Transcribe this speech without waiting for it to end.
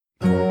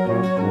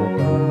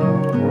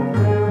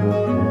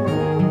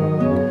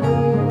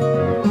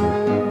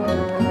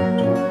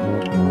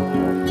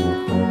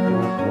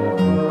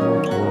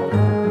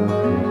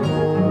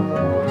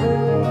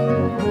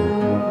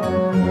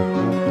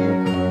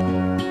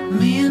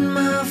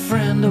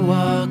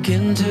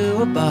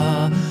into a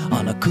bar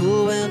on a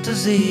cool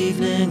winter's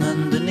evening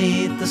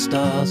underneath the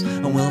stars,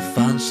 and we'll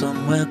find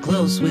somewhere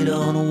close, we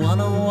don't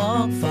want to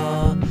walk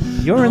far.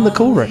 You're in the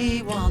cool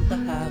room.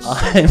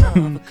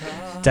 I'm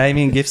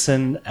Damien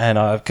Gibson, and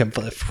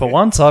for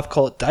once I've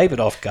caught David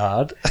off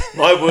guard.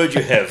 My word,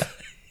 you have.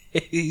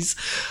 He's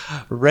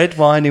red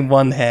wine in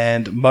one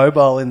hand,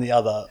 mobile in the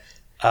other,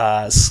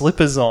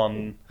 slippers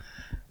on.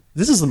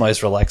 This is the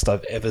most relaxed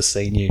I've ever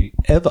seen you,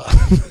 ever.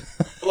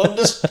 Well,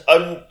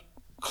 I'm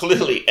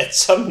clearly at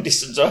some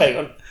distance. Oh, hang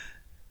on.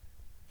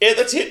 Yeah,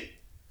 that's it.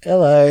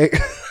 Hello.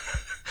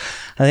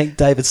 I think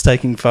David's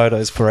taking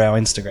photos for our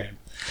Instagram.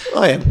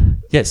 I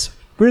am. Yes.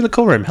 We're in the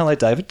cool room. Hello,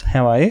 David.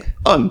 How are you?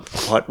 I'm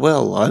quite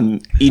well. I'm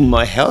in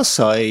my house.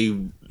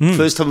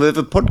 First time I've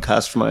ever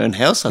podcast from my own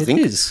house, I think.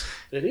 It is.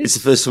 It's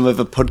the first time I've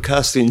ever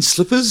podcast in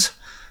slippers.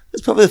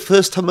 It's probably the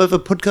first time I've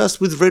ever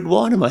podcast with red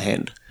wine in my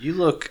hand. You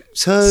look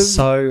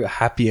so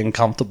happy and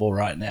comfortable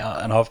right now,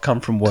 and I've come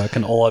from work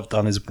and all I've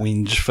done is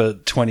whinge for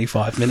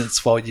 25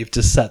 minutes while you've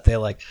just sat there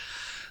like,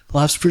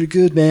 life's pretty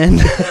good, man.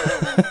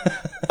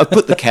 I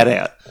put the cat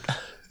out.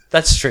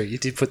 That's true. You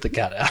did put the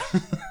cat out.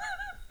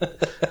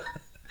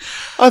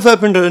 I've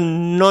opened a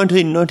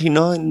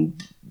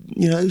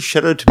 1999,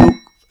 Shadow to Milk.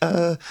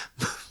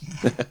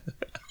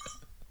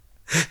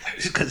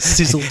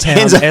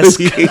 Sizzletown-esque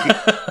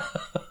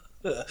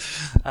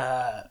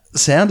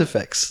sound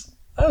effects.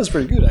 That was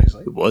pretty good,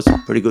 actually. It was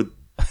pretty good.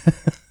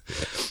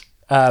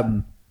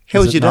 How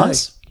was your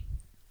nice? day?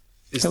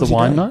 Is the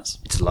wine nice?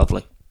 It's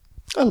lovely.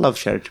 I love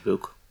Shadow to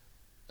Milk.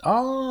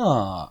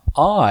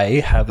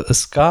 I have a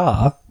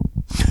scar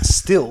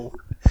still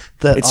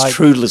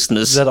true,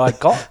 listeners. that I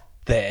got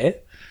there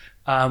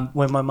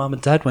when my mum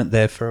and dad went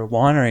there for a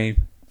winery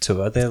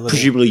tour.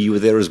 Presumably you were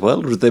there as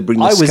well, or did they bring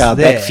the scar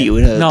back for you?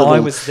 I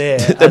was there.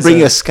 They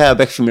bring a scar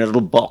back from your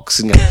little box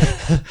and go,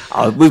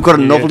 we've got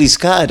a novelty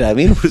scar,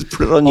 Damien. Let's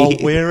put it on you.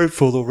 I'll wear it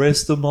for the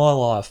rest of my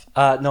life.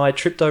 No, I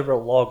tripped over a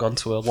log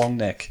onto a long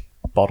neck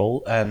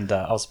bottle, and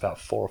I was about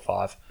 4 or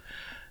 5.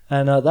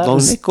 And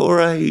long neck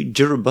or a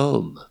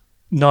Jeroboam?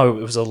 No,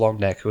 it was a long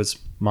neck. It was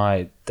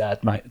my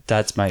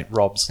dad's mate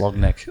Rob's long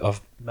neck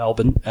of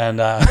Melbourne, and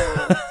that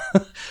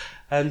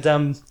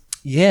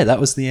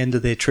was the end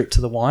of their trip to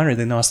the winery.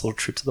 Their nice little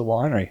trip to the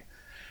winery.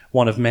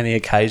 One of many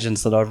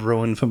occasions that I've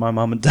ruined for my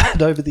mum and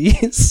dad over the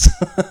years.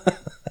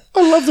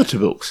 I love the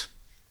Tabilks.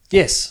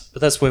 Yes,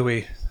 but that's where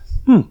we.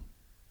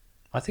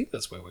 I think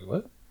that's where we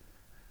were.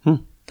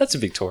 That's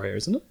in Victoria,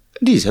 isn't it?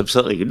 It is,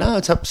 absolutely. No,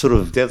 it's up sort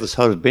of the other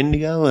side of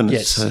Bendigo. And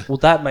yes. Well,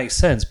 that makes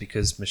sense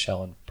because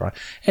Michelle and Brian.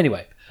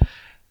 Anyway,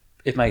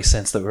 it makes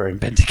sense that we're in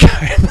Bendigo.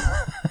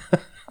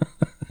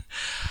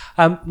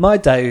 My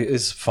day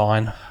is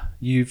fine.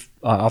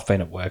 I've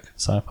been at work,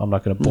 so I'm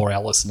not going to bore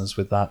our listeners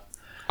with that.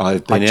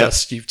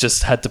 You've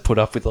just had to put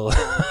up with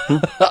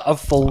a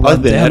full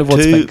rundown of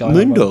what's been going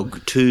on.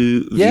 Moondog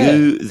to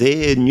view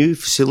their new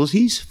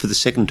facilities for the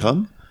second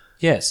time.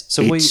 Yes,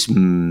 so it's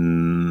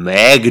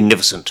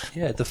magnificent.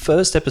 Yeah, the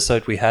first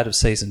episode we had of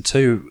season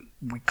 2,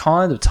 we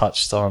kind of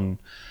touched on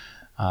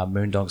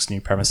Moondog's new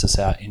premises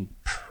out in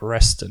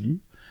Preston,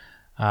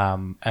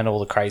 and all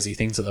the crazy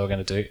things that they were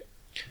going to do.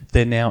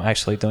 They're now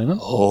actually doing them.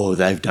 Oh,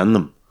 they've done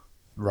them.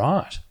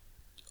 Right.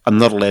 I'm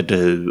not allowed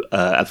to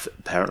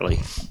apparently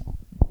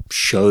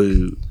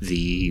show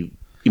the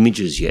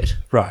images yet.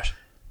 Right.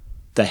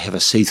 They have a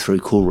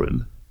see-through cool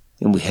room,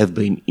 and we have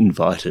been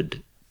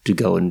invited to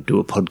go and do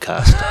a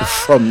podcast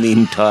from the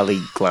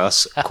entirely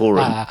glass cool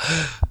room.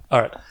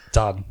 All right,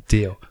 done.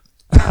 Deal.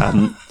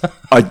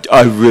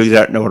 I really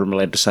don't know what I'm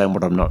allowed to say and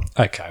what I'm not.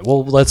 Okay,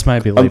 well, let's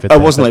maybe leave it there.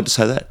 I wasn't allowed to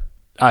say that.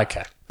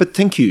 Okay. But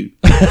thank you,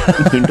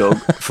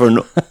 Moondog, for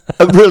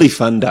a really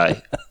fun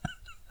day.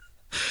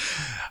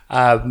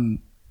 So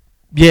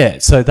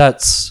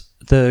that's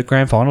the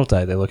grand final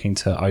day. They're looking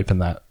to open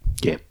that.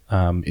 Yeah.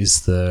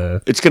 It's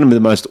going to be the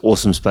most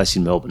awesome space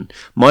in Melbourne.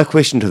 My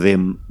question to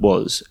them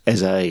was,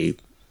 as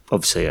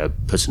obviously a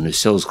person who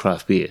sells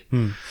craft beer,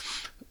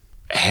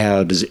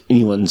 how does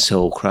anyone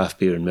sell craft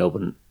beer in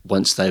Melbourne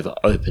once they've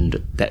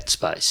opened that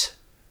space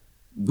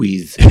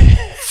with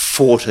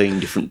 14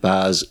 different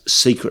bars,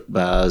 secret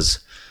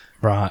bars?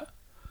 Right.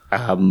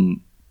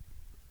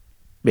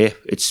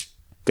 It's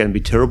going to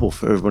be terrible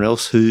for everyone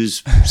else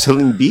who's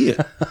selling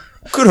beer.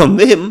 Good on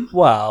them.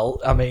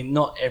 Well, I mean,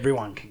 not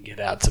everyone can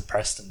get out to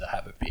Preston to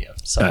have a beer.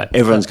 So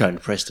everyone's going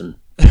to Preston.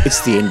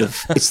 It's the end of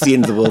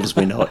the world as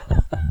we know it.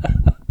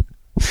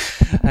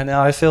 And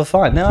now I feel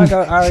fine. Now I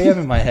got REM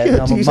in my head,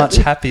 and I'm a much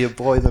happier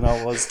boy than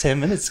I was 10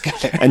 minutes ago.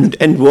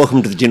 And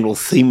welcome to the general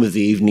theme of the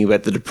evening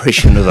about the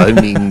depression of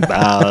owning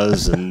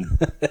bars and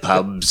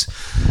pubs.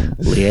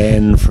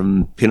 Leanne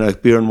from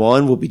Pinnock Beer and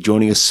Wine will be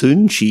joining us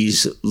soon.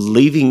 She's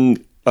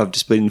leaving, I've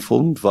just been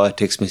informed via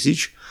text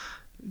message,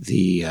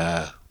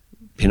 the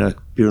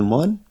Pinnock Beer and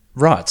Wine.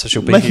 Right, so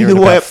she'll be making here in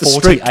her way about up the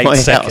street 48 to my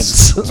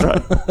seconds. house. That's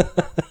right.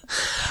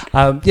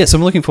 So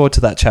I'm looking forward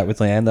to that chat with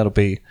Leanne. That'll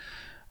be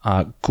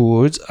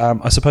good.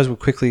 I suppose we'll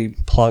quickly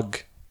plug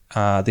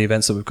the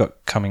events that we've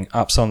got coming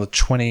up. So on the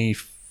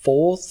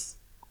 24th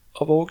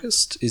of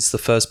August is the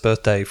first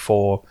birthday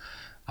for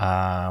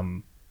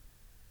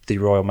the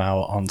Royal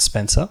Mail on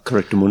Spencer.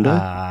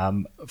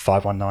 Correctamundo.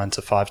 519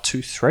 to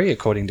 523,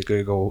 according to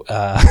Google.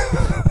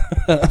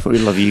 We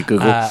love you,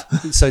 Google.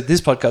 So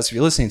this podcast, if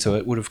you're listening to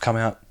it, would have come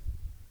out.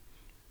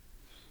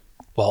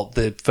 Well,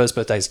 the first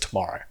birthday is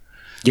tomorrow.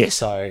 Yes.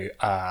 So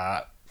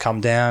come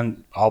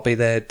down. I'll be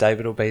there.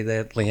 David will be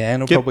there. Leanne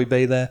will probably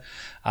be there.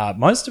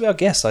 Most of our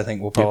guests, I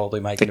think, will probably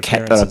make The an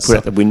cat appearance. that I put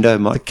out the window,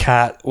 Mike. The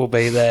cat will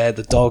be there.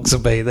 The dogs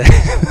will be there.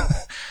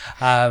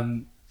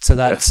 So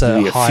that's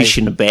Maybe a a fish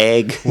in a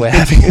bag. We're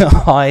having a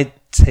high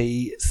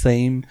tea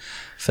theme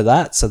for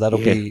that. So that'll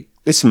be.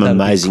 There's some that'll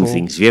be amazing cool.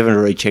 things. If you haven't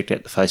already checked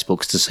out the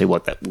Facebooks to see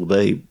what that will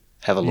be,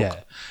 have a look.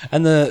 Yeah,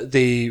 and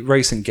the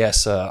recent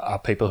guests are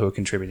people who are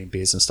contributing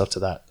beers and stuff to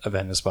that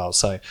event as well.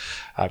 So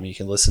you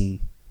can listen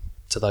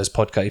to those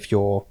podcasts if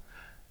you're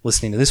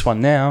listening to this one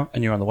now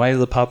and you're on the way to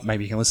the pub.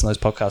 Maybe you can listen to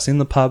those podcasts in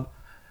the pub.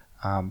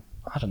 I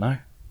don't know.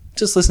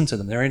 Just listen to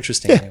them. They're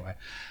interesting anyway.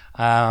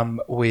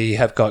 We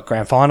have got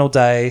grand final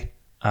day.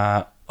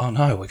 Oh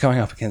no, we're going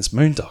up against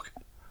Moondog.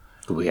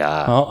 We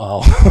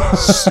are.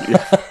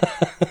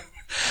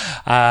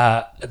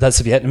 That's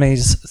a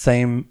Vietnamese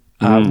theme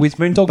with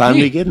Moondog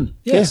Burnley beer. again.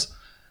 Yes.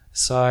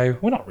 So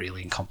we're not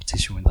really in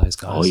competition with those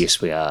guys. Oh, yes,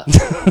 we are.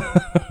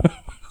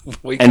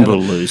 We're And gonna-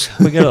 we'll lose.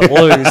 We're going to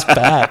lose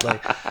badly.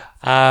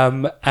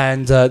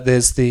 And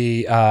there's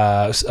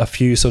a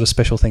few sort of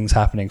special things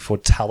happening for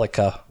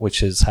Talica,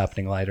 which is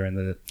happening later in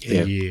the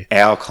year.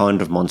 Our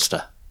kind of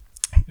monster.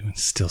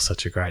 It's still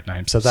such a great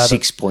name. So that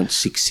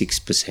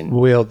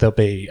 6.66%. there'll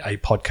be a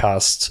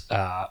podcast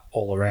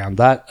all around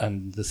that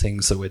and the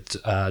things that we're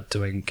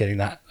doing, getting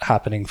that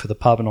happening for the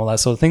pub and all that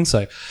sort of thing.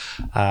 So,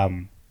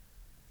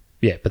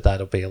 but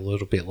that'll be a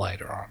little bit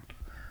later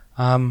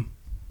on.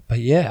 But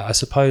yeah, I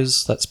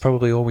suppose that's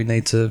probably all we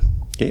need to.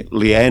 Yeah,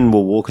 Leanne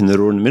will walk in the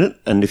door in a minute,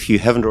 and if you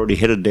haven't already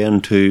headed down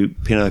to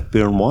Pinoak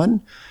Beer and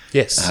Wine,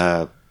 Yes.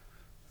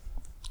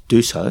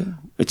 do so.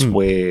 It's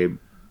where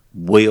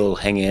we all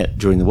hang out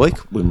during the week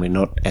when we're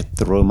not at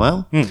the Royal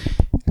Mail.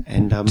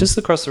 And Just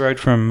across the road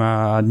from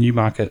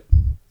Newmarket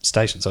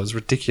Station, so it's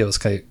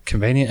ridiculously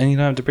convenient, and you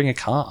don't have to bring a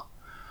car.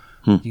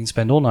 You can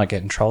spend all night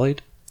getting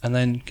trolleyed, and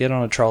then get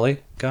on a trolley,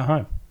 go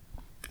home.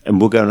 and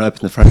we'll go and open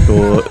the front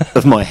door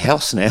of my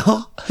house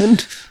now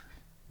and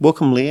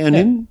welcome Leanne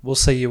in. We'll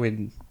see you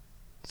in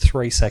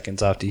 3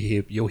 seconds after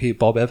you'll hear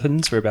Bob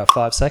Evans for about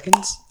 5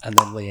 seconds, and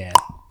then Leanne.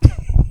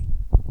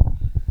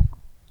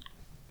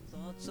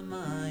 Thoughts of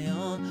my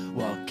own,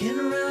 walking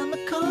around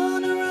the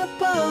corner, a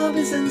pub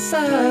is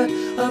inside.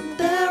 Up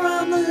there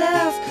on the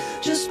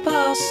left, just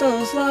past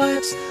those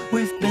lights.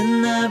 We've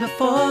been there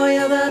before,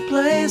 yeah, that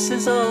place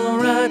is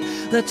alright.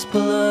 Let's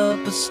pull up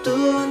a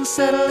stool and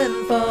settle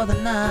in for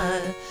the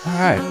night.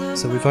 Alright,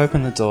 so we've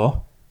opened the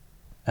door,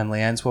 and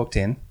Leanne's walked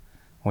in, and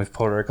we've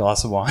poured her a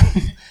glass of wine.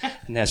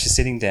 And now she's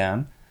sitting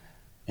down,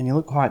 and you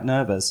look quite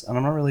nervous, and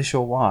I'm not really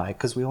sure why,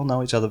 because we all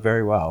know each other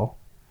very well.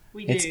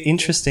 It's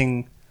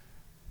interesting.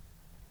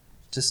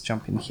 Just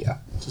jump in here.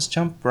 Just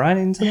jump right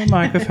into the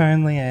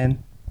microphone, Leanne.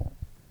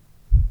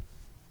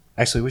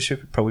 Actually, we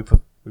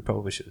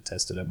probably should have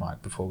tested her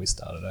mic before we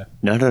started her.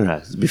 No,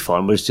 it'll be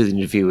fine. We'll just do the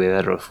interview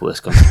without her if worse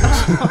comes to worse.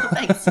 Oh,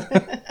 thanks.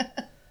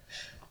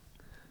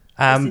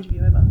 Best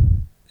interview ever.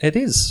 It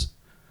is.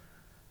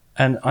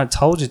 And I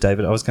told you,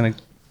 David, I was going to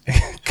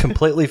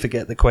completely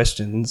forget the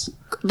questions.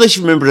 At least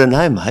you remembered her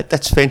name, mate.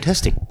 That's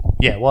fantastic.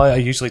 Yeah, well, I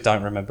usually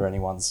don't remember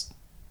anyone's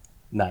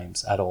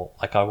names at all.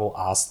 Like, I will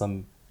ask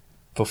them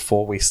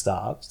before we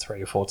start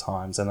 3 or 4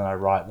 times, and then I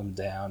write them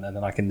down, and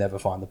then I can never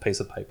find the piece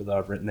of paper that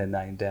I've written their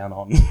name down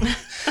on.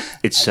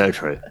 It's so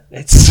true.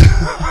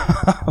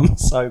 I'm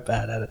so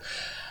bad at it.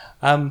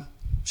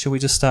 Should we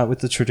just start with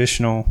the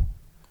traditional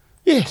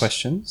Yes.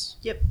 questions?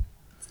 Yep.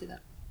 Let's do that.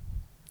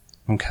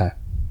 Okay.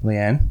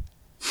 Leanne,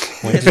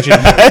 where did you...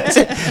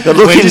 The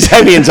look in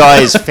Damien's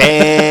eye is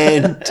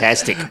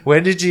fantastic. Where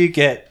did you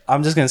get...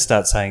 I'm just going to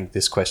start saying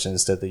this question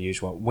instead of the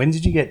usual. When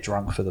did you get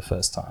drunk for the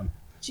first time?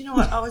 Do you know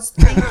what I was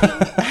thinking?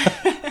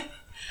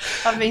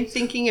 I've been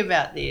thinking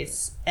about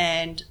this,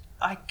 and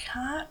I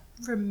can't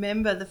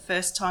remember the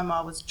first time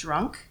I was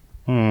drunk.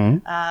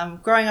 Growing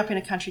up in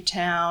a country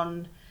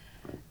town,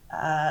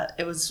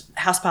 it was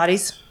house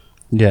parties,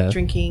 Yeah.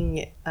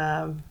 drinking.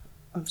 I'm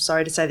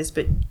sorry to say this,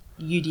 but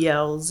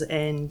UDLs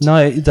and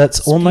No,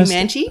 that's almost...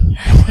 Spumante.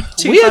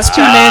 We had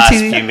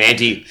spumante.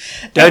 Spumante.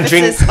 Don't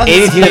drink Emphasis on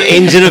anything that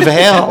ends in a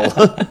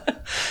vowel.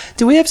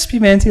 Do we have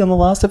spumante on the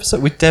last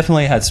episode? We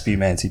definitely had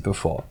spumante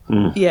before.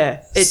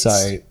 Yeah, it's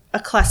So- a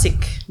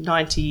classic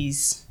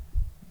 90s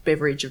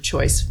beverage of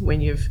choice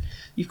when you've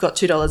got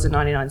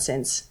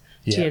 $2.99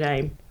 Yeah. to your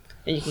name,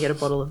 and you can get a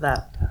bottle of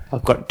that.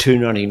 I've got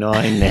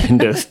 $2.99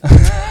 and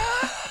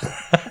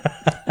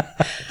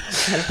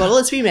And a bottle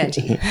of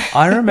Spumante.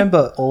 I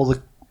remember all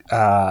the...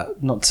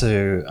 not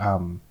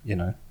to,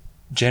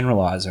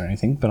 generalize or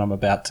anything, but I'm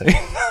about to.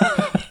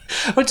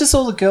 But just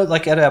all the girls,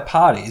 like at our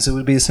parties, it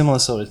would be a similar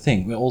sort of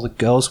thing where all the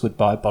girls would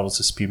buy bottles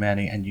of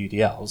spumante and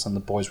UDLs and the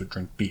boys would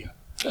drink beer.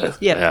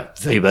 Yep.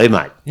 VB,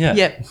 mate. Yeah.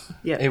 Yep.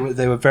 Yep.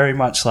 They were very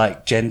much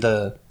like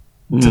gender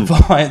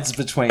divides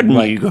between know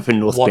like you grew up in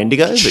North what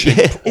Bendigo, but cheap,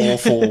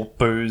 awful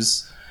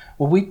booze.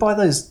 Well, we'd buy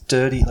those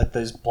dirty, like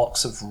those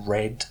blocks of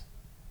red,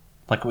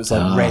 like it was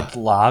like red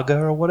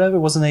lager or whatever. It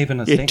wasn't even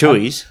a thing.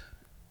 Tui's.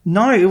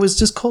 No, it was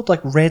just called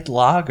like red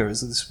lager. It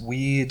was this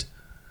weird.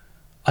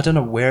 I don't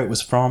know where it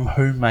was from,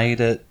 who made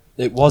it.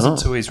 It wasn't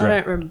Tui's I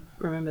red. don't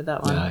remember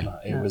that one. No,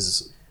 it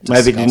was.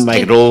 Maybe it didn't make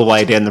disgusting. it all the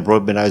way down the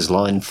Broadmeadows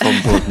line from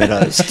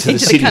Broadmeadows to the Into the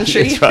city.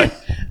 country. That's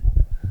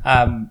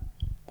right.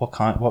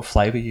 What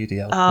flavour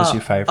UDL was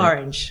your favourite?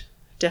 Orange.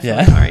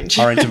 Definitely orange.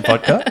 Orange and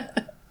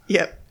vodka.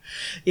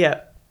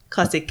 Yep.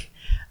 Classic.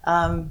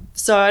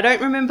 So I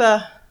don't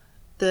remember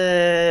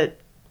the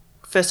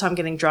first time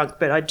getting drunk,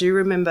 but I do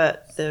remember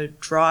the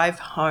drive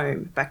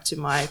home back to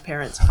my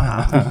parents'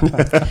 farm.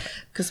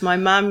 Because my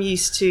mum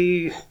used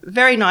to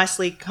very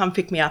nicely come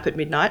pick me up at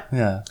midnight.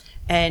 Yeah.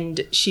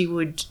 And she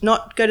would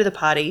not go to the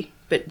party,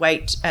 but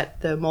wait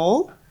at the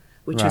mall,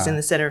 which was in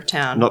the centre of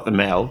town. Not the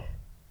Mal.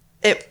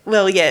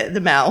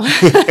 The Mall.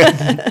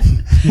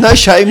 No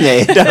shame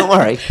there. Don't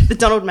worry. The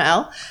Donald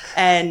Mall.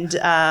 And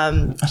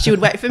she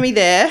would wait for me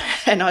there,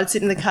 and I'd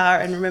sit in the car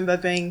and remember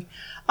being,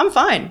 I'm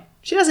fine.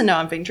 She doesn't know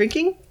I've been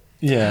drinking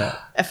Yeah.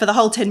 for the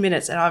whole 10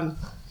 minutes, and I'm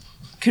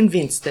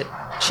convinced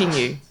that she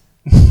knew.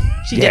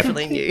 She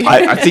definitely knew.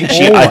 I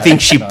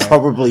think she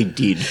probably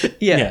did.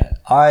 Yeah.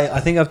 I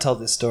think I've told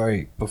this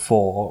story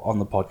before on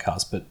the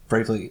podcast, but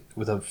briefly,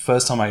 with the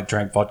first time I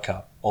drank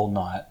vodka all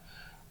night,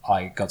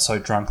 I got so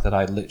drunk that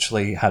I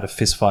literally had a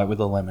fist fight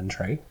with a lemon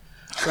tree.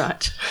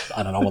 Right.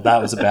 I don't know what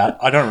that was about.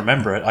 I don't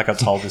remember it. I got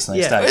told this the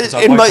next Yeah. day. 'cause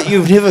I And woke mate,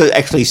 you've never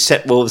actually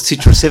sat well with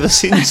citrus ever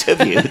since,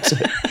 have you?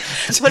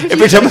 What if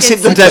Every you time I get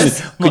sit them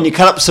citrus? down, can you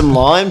cut up some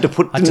lime to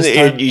put in just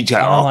there? don't- You go, I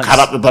don't I'll like cut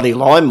up the bloody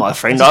lime, my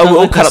friend. I Don't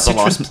will like cut up the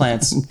citrus lime.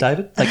 plants,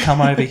 David. They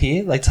come over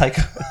here. They take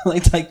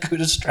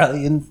good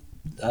Australian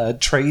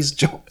trees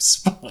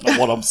jobs. I don't know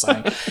what I'm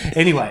saying.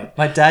 Anyway,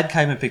 my dad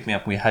came and picked me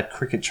up. We had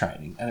cricket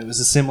training, and it was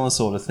a similar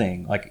sort of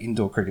thing, like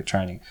indoor cricket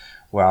training,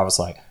 where I was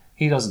like,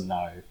 he doesn't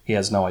know. He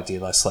has no idea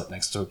that I slept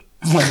next to a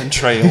lemon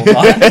tree all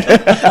night.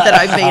 That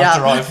I beat up.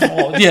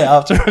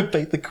 After I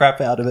beat the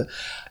crap out of it.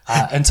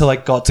 Until I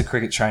got to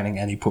cricket training,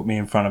 and he put me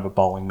in front of a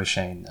bowling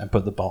machine and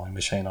put the bowling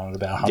machine on at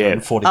about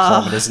 140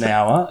 kilometres an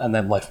hour, and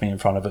then left me in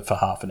front of it for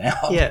half an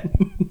hour. Yeah.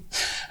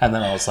 And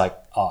then I was like,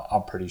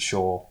 I'm pretty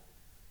sure.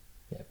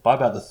 Yeah, by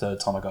about the third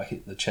time I got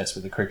hit in the chest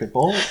with a cricket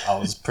ball, I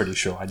was pretty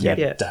sure I knew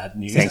Yeah. Dad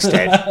knew. Thanks,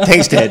 Dad.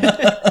 Thanks,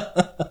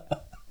 Dad.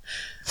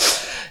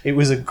 It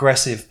was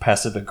aggressive,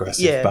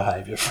 passive-aggressive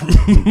behaviour from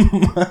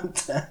my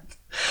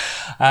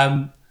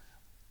dad.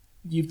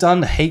 You've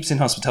done heaps in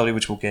hospitality,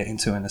 which we'll get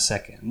into in a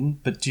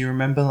second, but do you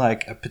remember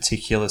like a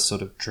particular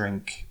sort of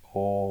drink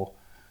or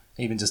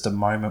even just a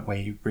moment where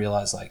you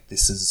realised like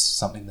this is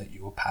something that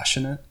you were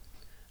passionate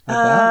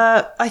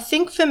about? I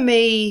think for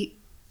me,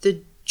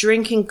 the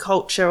drinking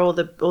culture or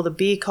the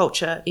beer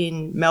culture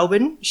in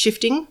Melbourne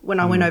shifting when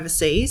I went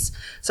overseas.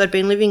 So I'd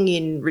been living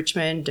in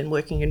Richmond and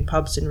working in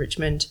pubs in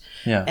Richmond,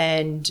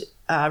 and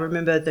I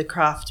remember the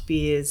craft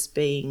beers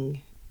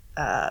being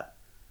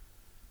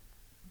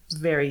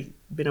very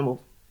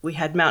minimal. We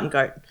had Mountain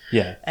Goat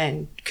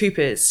and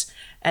Cooper's,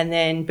 and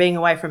then being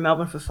away from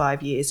Melbourne for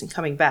 5 years and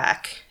coming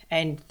back,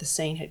 and the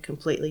scene had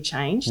completely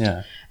changed.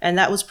 Yeah. And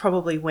that was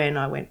probably when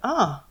I went,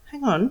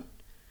 hang on,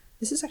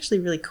 this is actually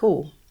really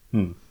cool.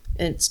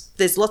 And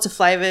there's lots of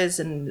flavours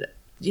and,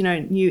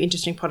 new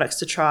interesting products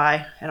to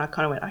try. And I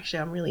kind of went, actually,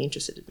 I'm really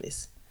interested in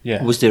this.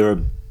 Yeah. Was there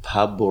a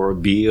pub or a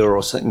beer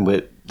or something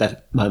where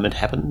that moment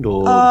happened?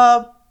 Or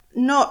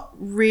Not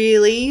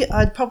really.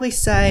 I'd probably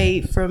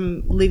say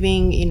from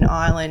living in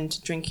Ireland,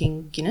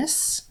 drinking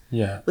Guinness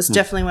was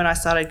definitely when I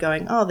started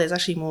going, there's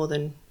actually more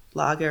than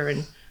lager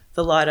and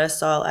the lighter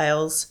style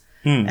ales.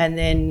 And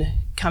then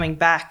coming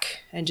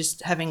back and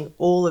just having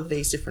all of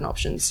these different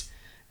options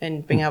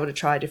and being able to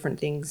try different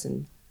things,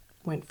 and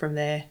went from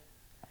there.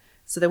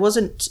 So there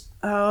wasn't,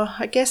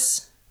 I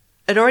guess,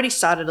 it already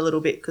started a little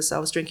bit because I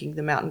was drinking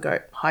the Mountain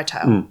Goat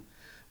Hightail,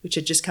 which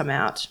had just come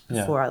out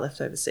before I left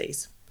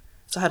overseas.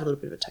 So I had a little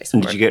bit of a taste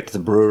and for did it. you get to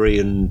the brewery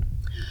in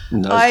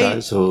those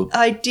days? Or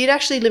I did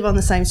actually live on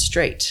the same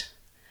street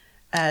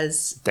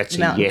as that's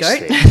Mountain a yes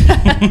Goat.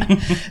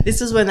 there.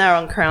 This was when they were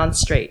on Crown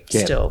Street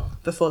still,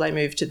 before they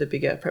moved to the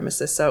bigger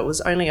premises. So it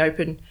was only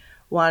open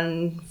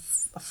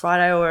a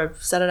Friday or a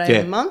Saturday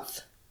a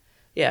month.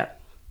 Yeah.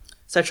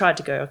 So I tried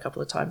to go a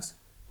couple of times,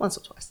 once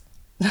or twice.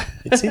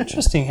 It's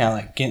interesting how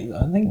I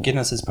think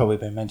Guinness has probably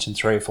been mentioned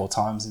 3 or 4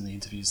 times in the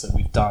interviews that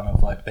we've done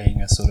of like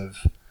being a sort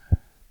of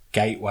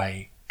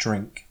gateway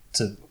drink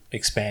to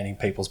expanding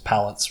people's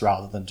palates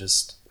rather than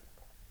just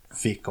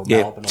Vic or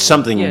Melbourne. Or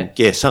something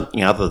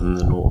other than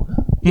the norm.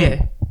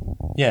 Yeah.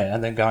 Yeah,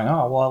 and then going,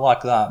 I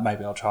like that.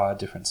 Maybe I'll try a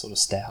different sort of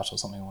stout or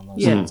something along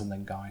those lines, and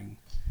then going.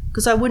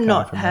 Because I would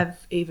not from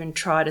have even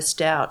tried a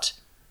stout,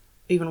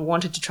 even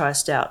wanted to try a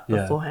stout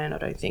beforehand, I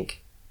don't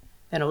think.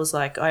 And it was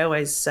like, I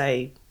always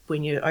say,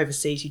 when you're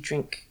overseas, you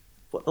drink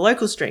what the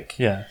locals drink.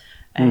 Yeah.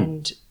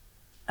 And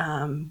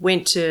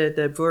went to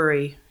the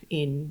brewery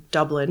in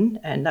Dublin,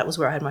 and that was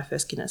where I had my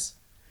first Guinness.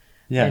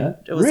 Yeah. And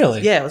it was,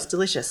 really? Yeah, it was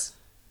delicious.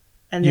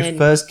 And Your then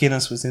first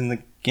Guinness was in the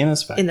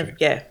Guinness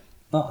factory.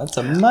 Oh, that's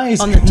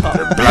amazing. on the top.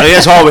 Bloody,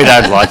 that's why we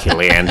don't like you,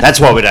 Leanne. That's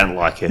why we don't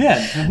like you. Yeah,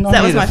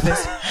 That was my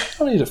first.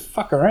 I need to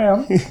fuck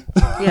around.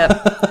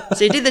 Yeah.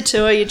 So you did the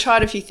tour, you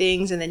tried a few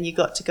things, and then you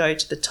got to go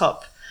to the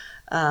top,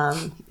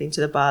 into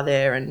the bar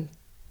there and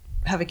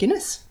have a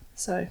Guinness.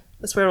 So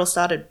that's where it all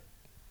started.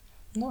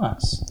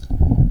 Nice.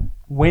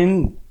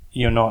 When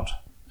you're not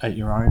at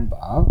your own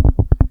bar,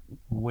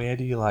 where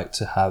do you like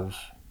to have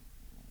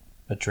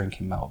a drink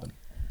in Melbourne?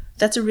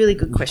 That's a really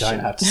good You question. don't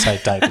have to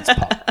say David's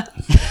pub.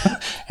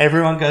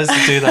 Everyone goes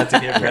to do that to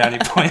get brownie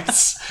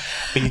points.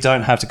 But you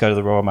don't have to go to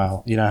the Royal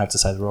Mail. You don't have to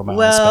say the Royal Mail.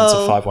 Well,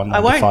 Spencer I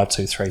 519 won't-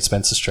 523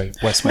 Spencer Street,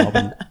 West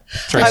Melbourne.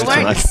 I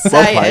won't 363.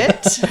 say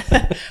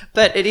it,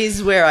 but it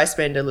is where I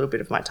spend a little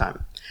bit of my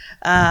time.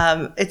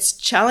 It's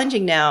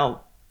challenging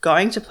now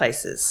going to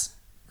places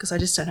because I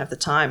just don't have the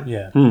time.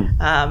 Yeah.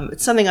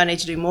 It's something I need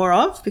to do more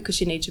of because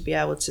you need to be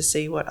able to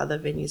see what other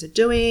venues are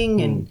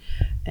doing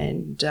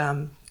and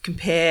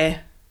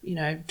compare,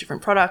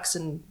 different products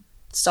and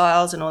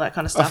styles and all that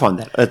kind of I stuff. find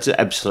that that's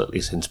absolutely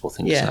a sensible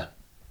thing to say.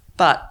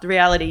 But the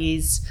reality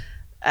is,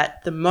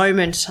 at the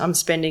moment, I'm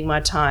spending my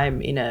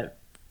time in a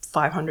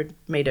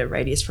 500-metre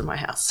radius from my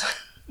house.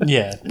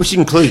 Yeah. Which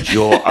includes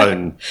your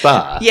own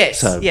bar. Yes.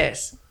 So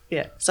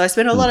So I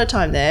spend a lot of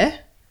time there,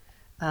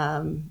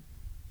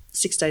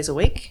 6 days a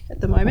week at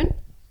the moment.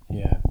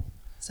 Yeah.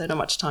 So not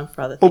much time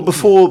for other Well,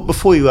 things.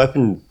 before you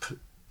opened,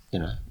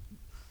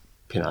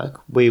 Pinoak,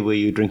 where were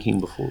you drinking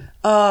before?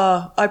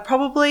 I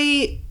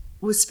probably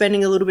was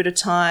spending a little bit of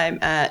time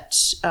at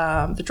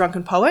the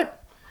Drunken Poet,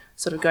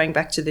 sort of going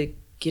back to the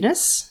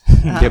Guinness,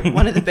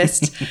 one of the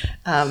best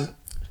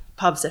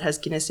pubs that has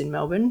Guinness in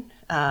Melbourne.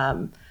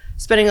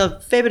 Spending a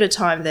fair bit of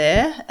time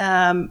there.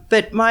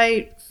 But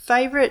my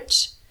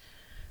favourite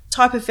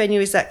type of venue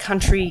is that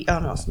country,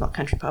 it's not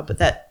country pub, but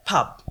that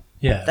pub,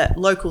 Yeah. that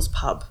locals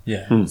pub.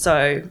 Yeah.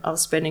 So I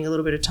was spending a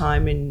little bit of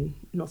time in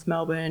North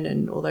Melbourne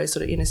and all those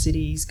sort of inner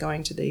cities,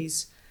 going to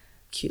these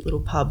cute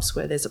little pubs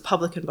where there's a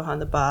publican behind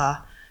the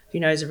bar who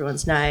knows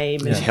everyone's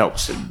name. It And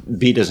helps.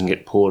 Beer doesn't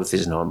get poured if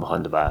there's no one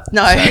behind the bar.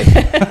 no,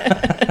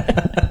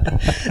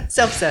 So,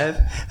 self-serve.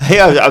 hey,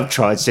 I've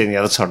tried seeing the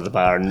other side of the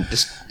bar, and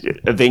just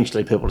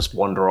eventually people just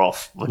wander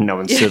off when no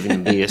one's serving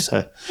them beer. So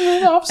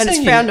And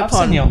it's frowned I've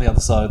upon. seen you on the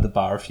other side of the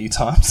bar a few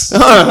times.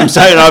 I'm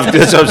saying I've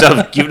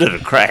given it a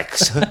crack.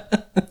 So.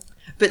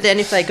 But then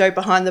if they go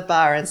behind the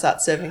bar and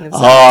start serving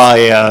themselves, Oh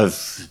yeah,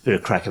 I've a bit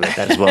of crack about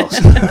that as well.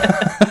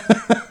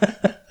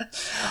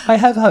 I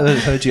have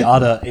heard you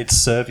utter "It's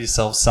serve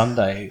yourself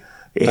Sunday."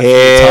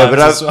 Yeah, but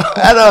times I've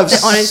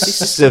But honestly-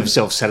 served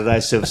myself Saturday,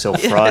 served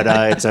myself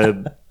Friday.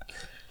 So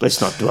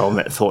let's not dwell on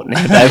that thought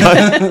now, Dave.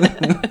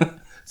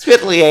 It's about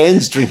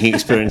Leanne's drinking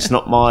experience,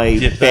 not my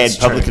bad that's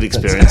publican true.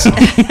 experience.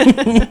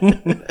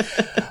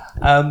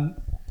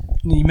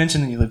 You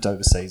mentioned that you lived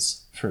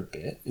overseas for a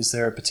bit. Is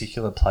there a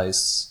particular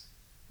place,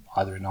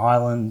 either in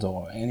Ireland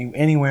or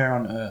anywhere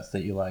on Earth,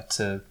 that you like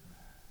to?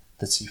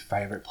 That's your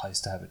favourite place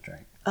to have a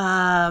drink?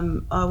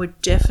 I would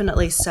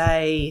definitely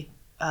say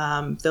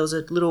there was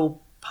a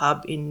little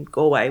pub in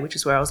Galway, which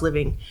is where I was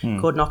living,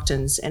 called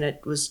Nocton's, and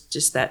it was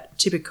just that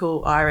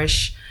typical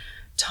Irish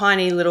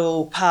tiny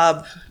little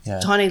pub,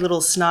 tiny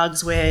little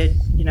snugs where,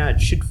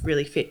 it should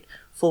really fit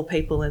 4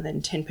 people and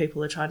then 10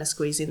 people are trying to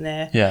squeeze in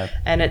there. Yeah.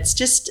 And it's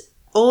just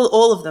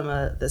all of them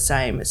are the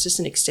same. It's just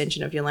an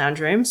extension of your lounge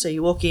room. So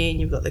you walk in,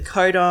 you've got the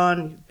coat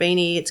on,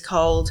 beanie, it's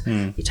cold.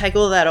 You take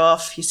all that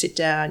off, you sit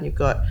down, you've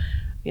got,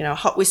 a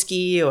hot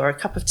whiskey or a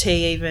cup of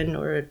tea even,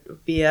 or a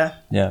beer.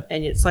 Yeah.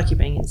 And it's like you're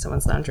being in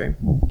someone's lounge room.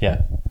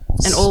 Yeah.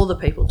 And all the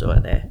people do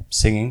it there.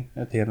 Singing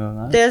at the end of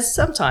the night? There's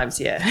sometimes,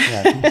 yeah.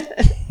 Yeah.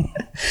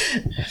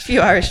 A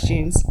few Irish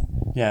tunes.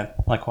 Yeah.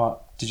 Like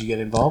what? Did you get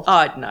involved?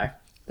 Oh, no.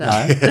 No.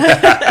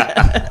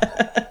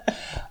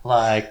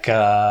 Like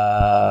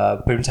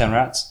Boomtown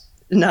Rats?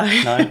 No.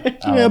 No?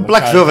 Yeah,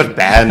 Black Velvet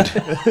Band.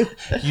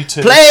 You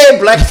too. Play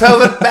Black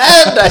Velvet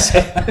Band, I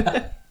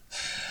say.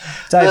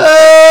 Dave.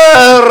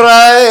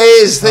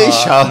 Rise the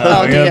shine.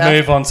 No, we're going to dear.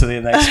 move on to the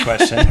next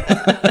question.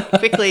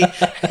 Quickly.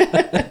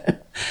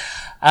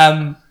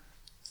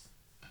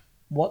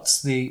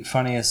 What's the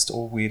funniest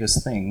or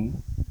weirdest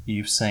thing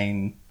you've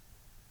seen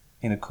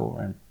in a cool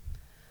room?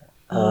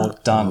 Or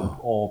done,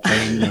 or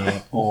been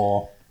there,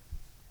 or...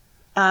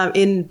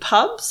 In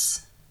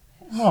pubs?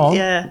 Well,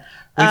 Yeah.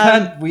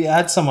 we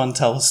had someone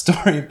tell a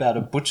story about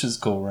a butcher's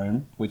cool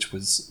room, which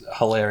was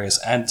hilarious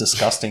and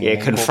disgusting. Yeah,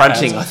 in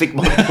confronting, I Cornwall. think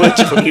my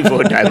word's looking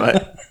for, Damo.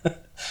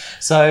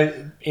 So,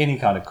 any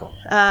kind of cool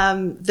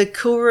room. The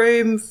cool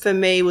room for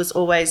me was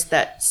always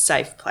that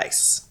safe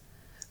place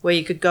where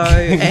you could go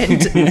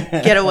and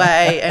get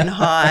away and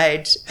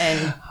hide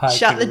and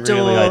shut the I can door.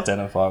 really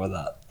identify with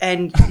that.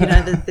 And,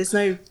 there's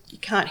no, you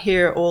can't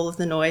hear all of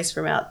the noise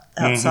from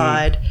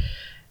outside.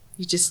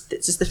 It's just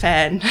the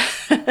fan.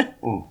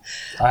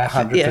 I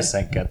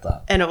 100% get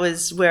that. And it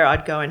was where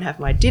I'd go and have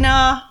my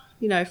dinner,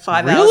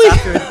 5 Really? hours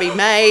after it'd be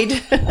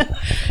made.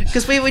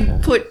 Because we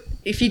would put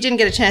if you didn't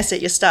get a chance to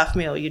eat your staff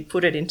meal, you'd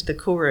put it into the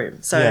cool room.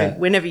 So Yeah.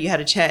 whenever you had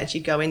a chance,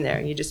 you'd go in there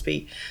and you'd just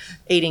be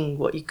eating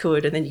what you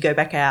could, and then you go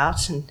back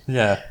out.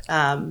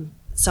 And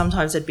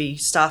sometimes there'd be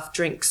staff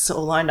drinks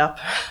all lined up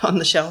on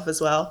the shelf as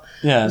well.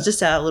 Yeah. It was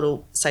just our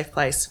little safe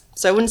place.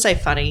 So I wouldn't say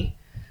funny,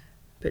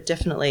 but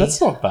definitely.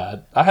 That's not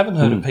bad. I haven't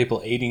heard of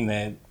people eating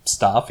their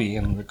staffy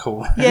in the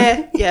cool room.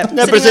 Yeah.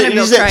 No, but Sitting on a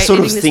milk is that crate, sort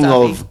of eating the thing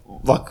Staffy. of,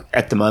 like,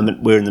 at the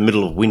moment, we're in the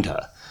middle of winter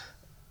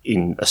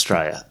in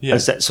Australia. Yeah.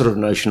 It's that sort of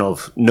notion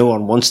of no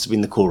one wants to be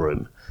in the cool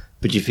room,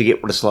 but you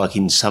forget what it's like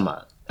in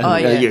summer. And, Oh,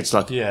 yeah. It's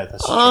like, Yeah,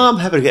 that's I'm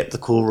happy to get to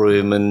the cool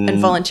room and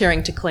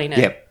volunteering to clean it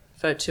Yep.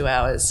 for 2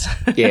 hours.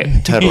 yeah,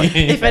 totally.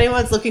 If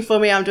anyone's looking for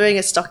me, I'm doing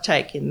a stock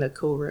take in the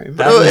cool room.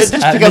 Well, it just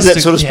becomes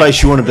that sort of yeah.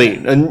 space you want to be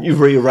in, and you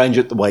rearrange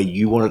it the way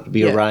you want it to be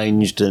Yeah.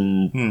 arranged,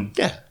 and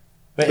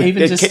But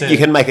even just you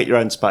can make it your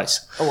own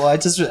space. well,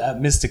 at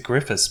Mr.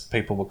 Griffiths,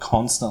 people were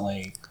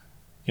constantly,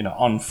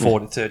 on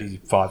 40,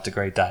 35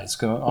 degree days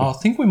going, I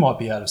think we might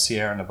be out of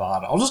Sierra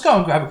Nevada. I'll just go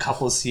and grab a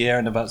couple of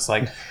Sierra Nevada. It's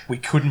like, we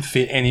couldn't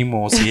fit any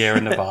more Sierra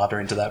Nevada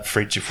into that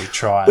fridge if we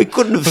tried. We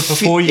couldn't have But fit-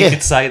 before you yeah.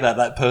 could say that,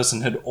 that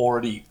person they were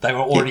already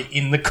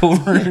in the cool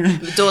room.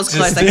 The door's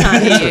closed, I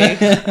can't hear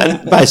you.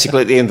 And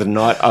basically, at the end of the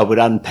night, I would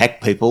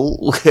unpack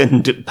people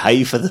and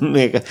pay for them.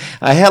 They go,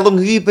 how long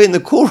have you been in the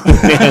cool room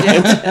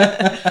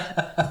now?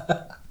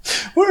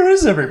 Where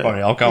is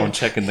everybody? I'll go and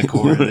check in the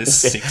cool room. There's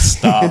 6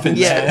 staff in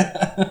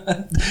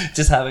there.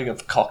 Just having a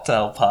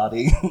cocktail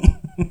party.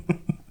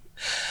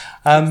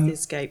 That's the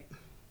escape.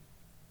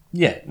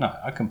 Yeah, no,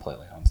 I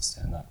completely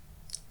understand that.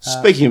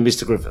 Speaking of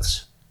Mr.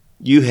 Griffiths,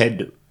 you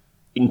had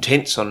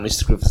intents on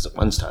Mr. Griffiths at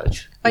one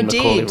stage. I in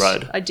Macaulay did.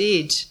 Road. I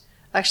did.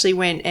 I actually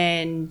went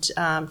and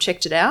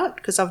checked it out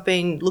because I've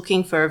been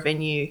looking for a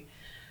venue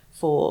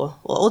for,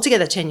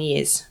 altogether 10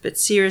 years, but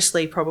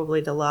seriously,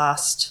 probably the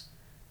last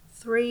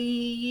 3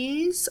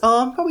 years.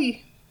 Oh,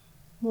 probably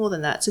more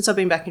than that since I've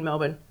been back in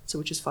Melbourne, so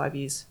which is 5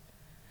 years.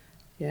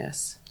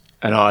 Yes.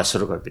 And I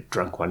sort of got a bit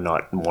drunk one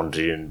night and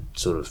wandered in and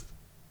sort of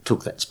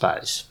took that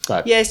space.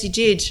 But, Yes, you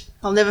did.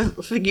 I'll never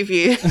forgive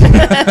you.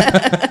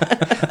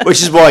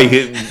 which is why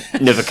you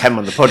never came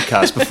on the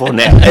podcast before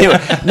now. Anyway,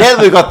 now that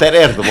we've got that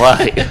out of the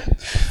way.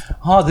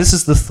 Oh, this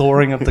is the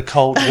thawing of the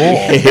Cold War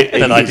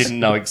that I didn't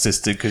know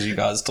existed because you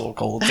guys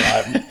talk all the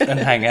time and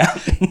hang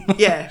out.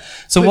 Yeah.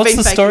 So We've what's been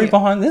the faking story it.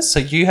 behind this? So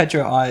you had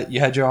your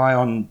eye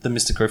on the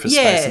Mr. Griffiths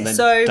Yeah, space, and then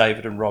so-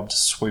 David and Rob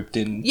just swooped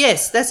in.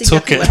 Yes, that's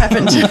Took exactly it. what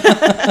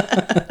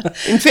happened.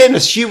 In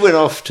fairness, you went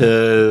off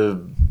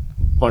to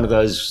one of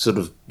those sort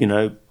of,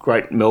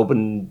 great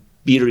Melbourne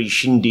beery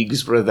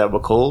shindigs, whatever they were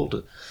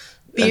called.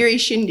 Beery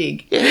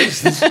shindig.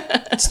 Yes.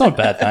 It's not a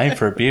bad name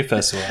for a beer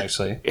festival,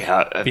 actually.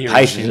 Yeah, I Beery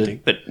hated shindig.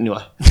 it, but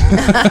anyway.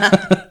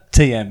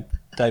 TM,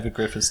 David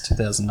Griffiths,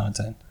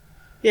 2019.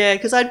 Yeah,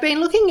 because I'd been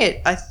looking at,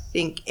 I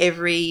think,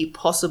 every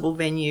possible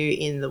venue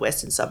in the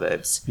western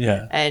suburbs.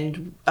 Yeah.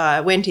 And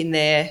I went in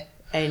there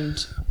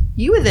and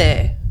you were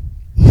there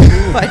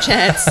by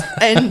chance.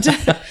 And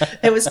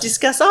it was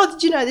discussed,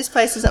 did you know this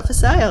place is up for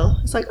sale?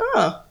 It's like,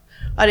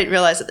 I didn't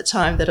realise at the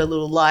time that a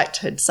little light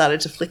had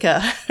started to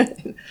flicker.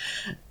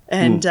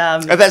 And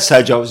At that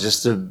stage, I was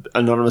just an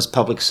anonymous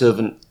public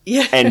servant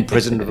Yeah. and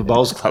president of a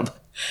bowls club.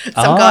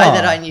 some guy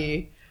that I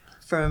knew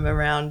from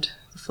around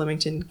the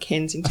Flemington,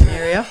 Kensington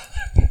area.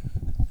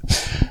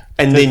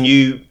 And then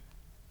you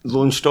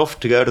launched off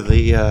to go to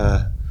the,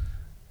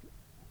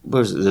 where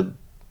was it?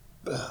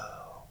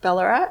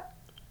 Ballarat?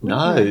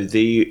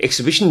 The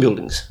exhibition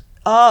buildings.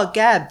 Oh,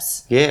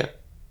 Gabs. Yeah.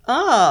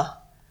 Oh,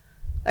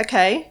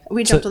 okay.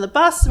 We jumped on the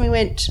bus and we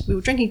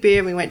were drinking beer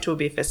and we went to a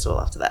beer festival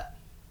after that.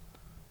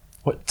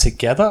 What,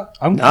 together?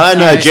 No,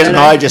 No, Jen and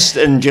no. I just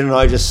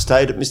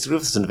stayed at Mr.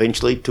 Griffiths and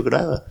eventually took it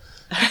over.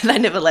 They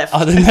never left.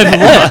 Oh, they never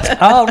left.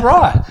 Oh,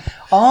 right.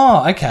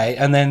 Oh, okay.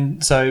 And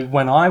then, so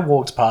when I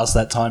walked past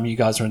that time, you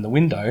guys were in the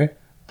window.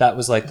 That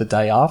was like the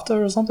day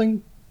after or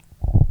something?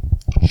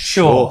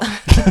 Sure.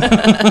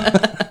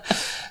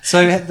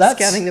 So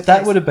Scouting the that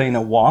place. would have been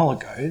a while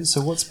ago.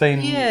 So what's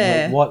been,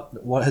 Yeah.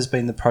 what has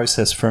been the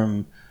process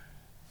from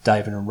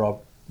David and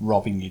Rob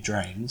robbing your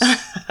dreams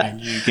and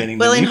you getting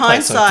Well, the in new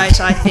place open?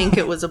 hindsight, I think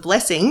it was a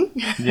blessing.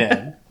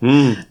 Yeah.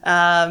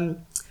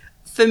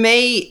 For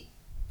me,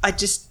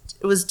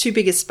 it was too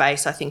big a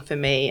space, I think, for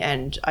me,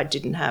 and I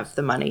didn't have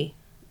the money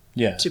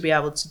Yeah. to be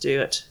able to do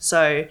it.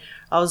 So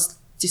I was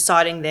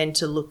deciding then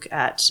to look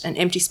at an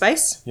empty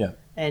space. Yeah.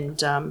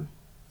 And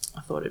I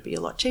thought it'd be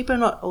a lot cheaper,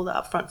 not all the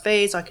upfront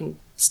fees. I can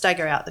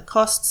stagger out the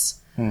costs.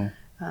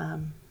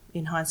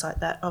 In hindsight,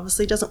 that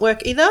obviously doesn't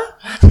work either.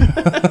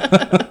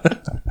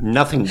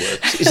 Nothing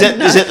works. Is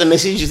that the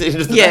message at the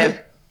end of the Yeah. day?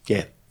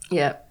 Yeah.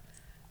 Yeah.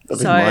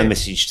 That'll So- be my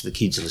message to the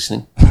kids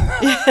listening.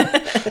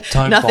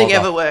 Don't Nothing bother.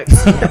 ever works.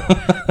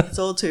 It's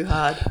all too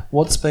hard.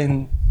 What's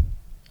been,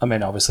 I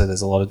mean, obviously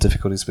there's a lot of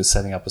difficulties with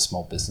setting up a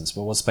small business,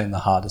 but what's been the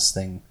hardest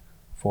thing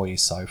for you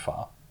so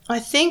far? I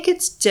think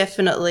it's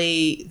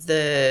definitely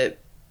the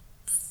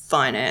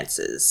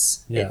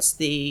finances. Yeah. It's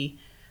the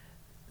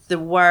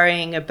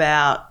worrying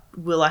about,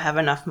 will I have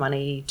enough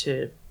money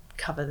to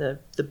cover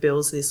the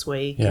bills this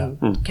week? Yeah.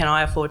 And can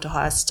I afford to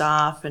hire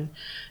staff? And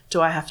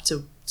do I have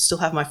to still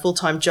have my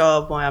full-time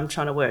job while I'm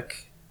trying to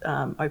work,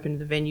 open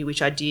the venue,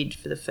 which I did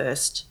for the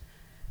first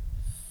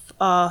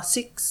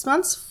 6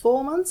 months,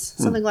 4 months,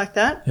 something like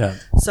that. Yeah.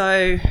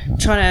 So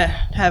trying to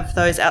have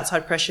those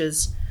outside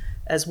pressures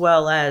as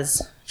well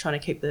as trying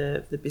to keep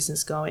the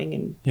business going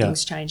and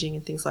things changing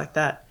and things like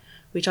that,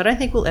 which I don't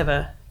think will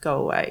ever go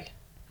away.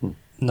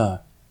 No.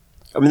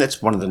 I mean,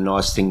 that's one of the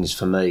nice things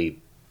for me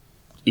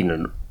in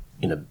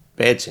a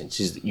bad sense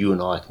is that you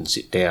and I can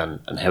sit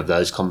down and have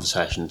those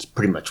conversations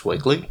pretty much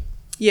weekly.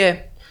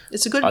 Yeah.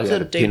 It's a good I go sort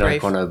to of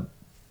Pinnock debrief. on a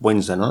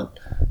Wednesday night,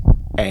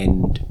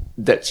 and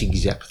that's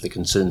exactly the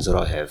concerns that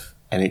I have.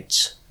 And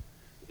it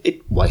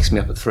wakes me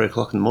up at 3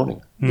 o'clock in the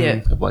morning.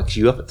 Yeah. It wakes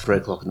you up at 3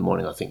 o'clock in the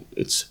morning. I think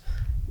it's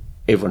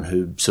everyone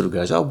who sort of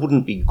goes, oh,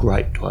 wouldn't it be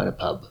great to own a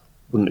pub?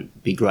 Wouldn't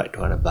it be great to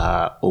own a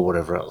bar or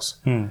whatever else?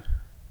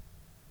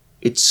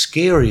 It's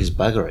scary as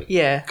buggery.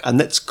 Yeah. And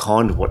that's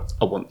kind of what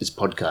I want this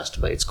podcast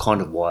to be. It's kind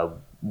of why I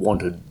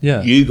wanted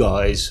Yeah. you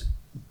guys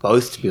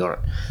both to be on it.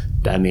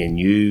 Damien,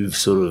 you've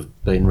sort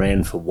of been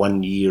around for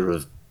 1 year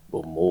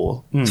or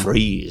more, 3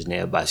 years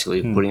now,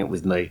 basically, putting it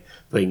with me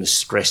being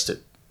stressed at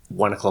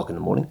 1 o'clock in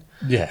the morning.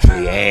 Yeah.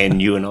 Leanne,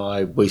 you and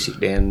I, we sit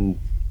down,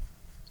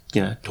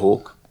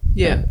 talk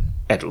Yeah.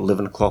 at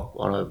 11 o'clock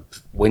on a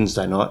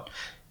Wednesday night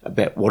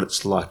about what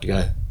it's like to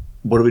go,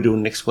 what are we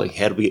doing next week?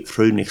 How do we get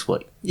through next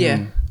week?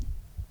 Yeah.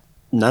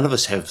 None of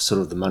us have sort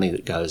of the money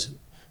that goes,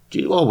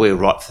 gee, well, we're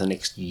right for the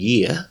next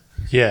year.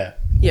 Yeah.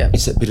 Yeah.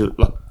 It's that bit of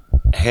like,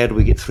 how do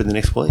we get through the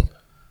next week?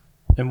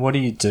 And what do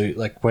you do,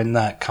 like, when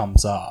that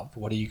comes up,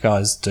 what do you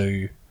guys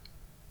do?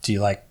 Do you,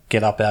 like,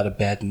 get up out of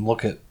bed and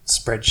look at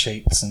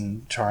spreadsheets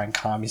and try and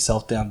calm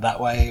yourself down that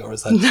way? Or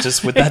is that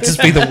would that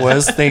just be the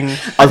worst thing?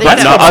 I've got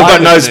I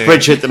no would do.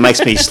 spreadsheet that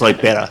makes me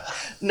sleep better.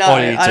 No, Or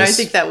do you I don't just-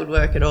 think that would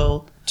work at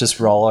all. Just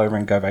roll over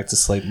and go back to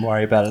sleep and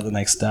worry about it the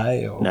next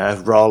day? Or? No,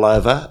 roll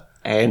over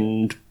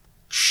and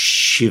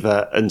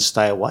shiver and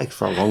stay awake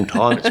for a long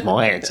time. It's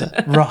my answer.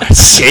 Right.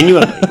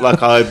 Genuinely. Like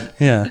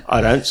Yeah.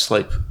 I don't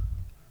sleep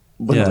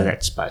when I'm Yeah. in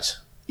that space.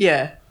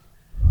 Yeah.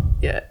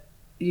 Yeah.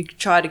 You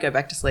try to go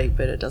back to sleep,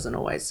 but it doesn't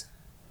always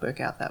work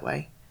out that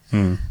way.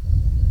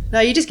 No,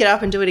 you just get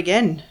up and do it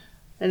again.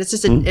 And it's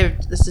just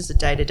a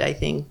day-to-day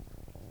thing.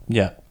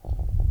 Yeah.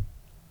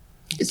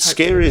 It's hope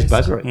for scary the as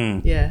best.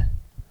 buggery. Yeah.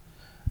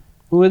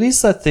 Well, it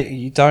is that thing.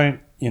 You don't,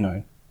 you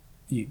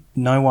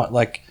know what,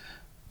 like,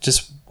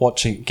 just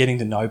getting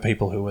to know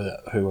people who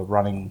are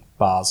running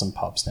bars and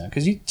pubs now.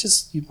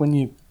 Because when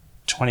you're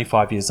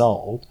 25 years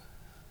old,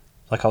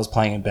 like I was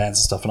playing in bands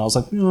and stuff, and I was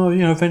like,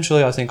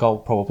 eventually I think I'll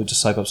probably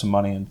just save up some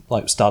money and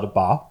like start a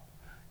bar,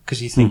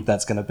 because you think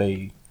that's going to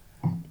be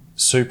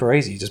super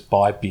easy. You just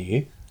buy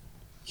beer,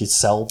 you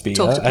sell beer,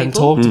 Talk to and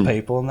people. talk to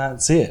people, and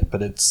that's it.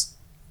 But it's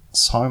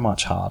so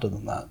much harder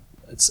than that.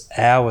 It's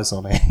hours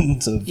on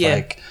end of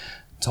like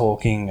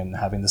talking and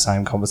having the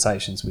same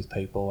conversations with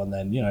people, and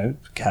then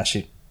cash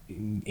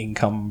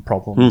income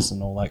problems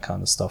and all that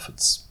kind of stuff.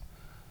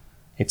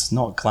 It's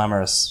not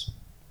glamorous.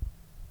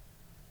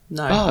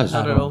 No, Oh, not it's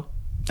at all.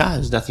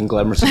 There's nothing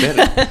glamorous about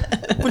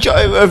it, which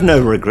I have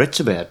no regrets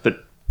about.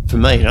 But for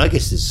me, and I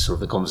guess this is sort of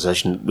the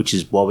conversation, which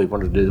is why we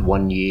wanted to do the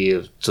 1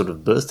 year sort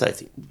of birthday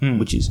thing,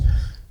 which is,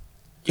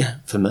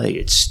 for me,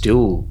 it's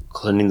still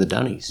cleaning the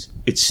dunnies.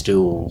 It's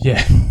still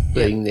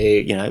being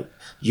there.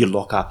 You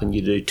lock up and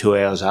you do 2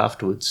 hours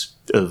afterwards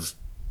of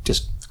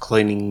just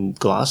cleaning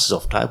glasses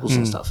off tables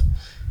and stuff.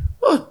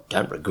 Well, I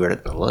don't regret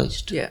it in the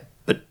least. Yeah.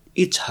 But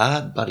it's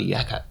hard, buddy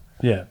yakka.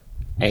 Yeah.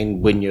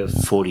 And when you're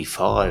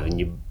 45 and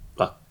you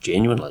like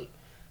genuinely,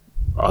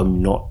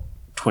 I'm not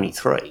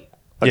 23.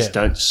 I just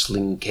don't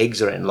sling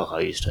kegs around like I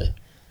used to.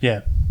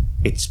 Yeah.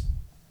 It's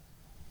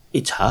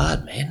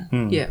hard,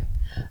 man. Yeah.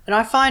 And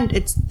I find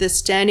it's the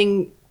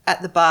standing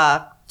at the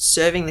bar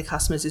serving the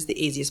customers is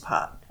the easiest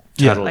part.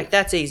 Totally. Like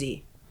that's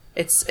easy.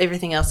 It's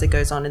everything else that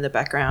goes on in the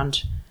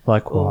background.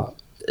 Like Or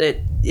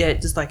what?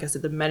 just like I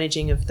said, the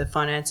managing of the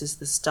finances,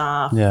 the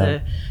staff, Yeah.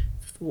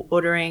 the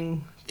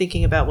ordering,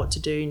 thinking about what to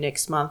do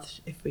next month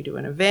if we do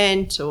an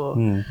event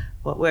or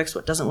what works,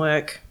 what doesn't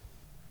work,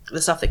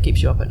 the stuff that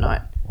keeps you up at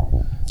night.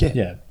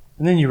 Yeah.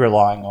 And then you're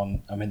relying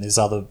on, there's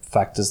other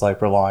factors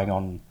like relying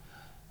on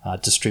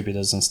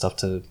distributors and stuff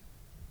to,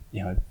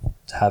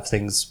 have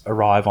things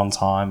arrive on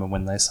time and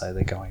when they say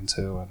they're going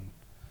to,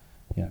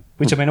 and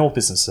which all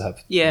businesses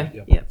have. Yeah,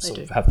 sort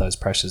they of do. have those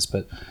pressures.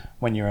 But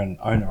when you're an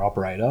owner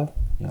operator,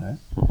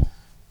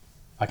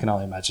 I can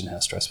only imagine how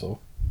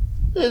stressful.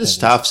 Yeah, the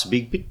staff's a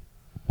big bit.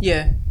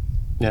 Yeah.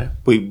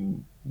 We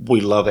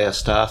love our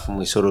staff and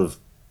we sort of,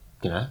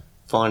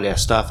 find our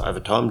staff over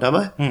time, don't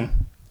we?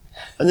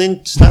 And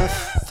then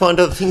staff find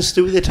other things to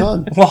do with their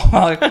time.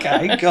 Well,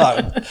 okay,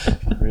 God,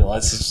 I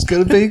realise it's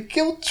going to be a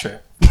guilt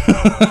trip.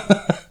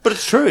 But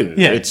it's true.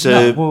 Yeah, It's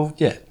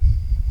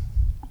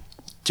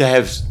to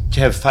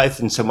have faith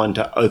in someone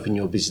to open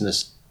your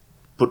business,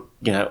 put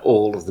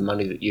all of the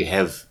money that you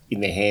have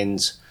in their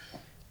hands,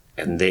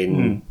 and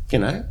then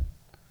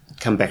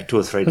come back 2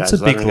 or 3 days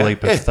It's a big later. and go,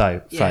 leap of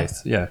faith. Yeah.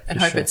 Yeah, And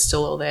for hope sure. it's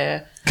still all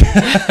there.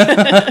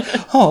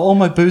 all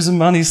my booze and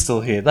money's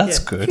still here. That's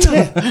good.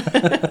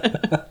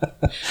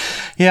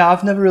 Yeah,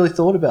 I've never really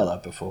thought about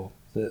that before.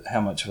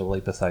 How much of a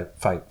leap of faith.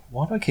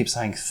 Why do I keep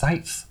saying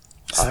faith?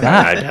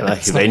 I don't know.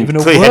 It's You've not even a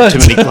clearly had word. too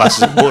many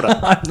glasses of water.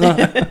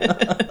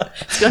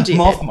 It's gone to I'm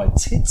your off head. my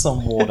tits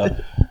on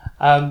water.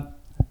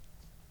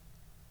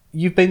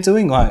 You've been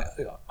doing I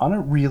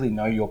don't really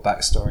know your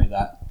backstory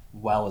that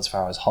well as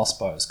far as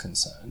hospo is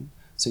concerned.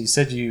 So you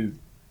said you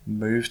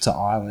moved to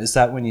Ireland. Is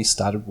that when you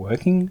started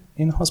working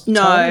in No,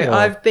 hospitality? or-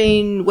 I've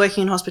been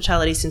working in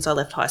hospitality since I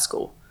left high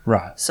school.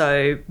 Right.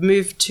 So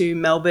moved to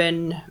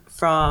Melbourne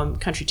from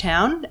country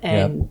town,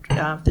 and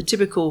the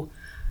typical,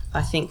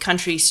 I think,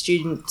 country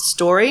student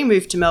story.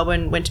 Moved to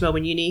Melbourne, went to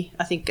Melbourne Uni.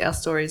 I think our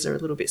stories are a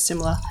little bit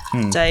similar.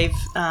 Dave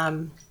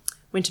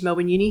went to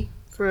Melbourne Uni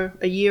for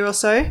a year or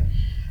so.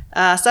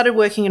 Started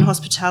working in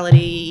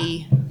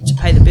hospitality to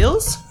pay the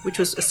bills, which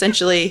was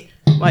essentially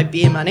my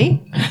beer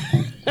money.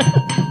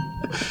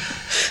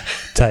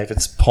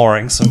 David's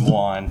pouring some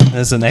wine.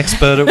 There's an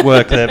expert at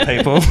work there,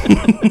 people.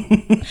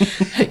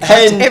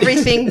 And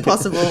Everything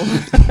possible.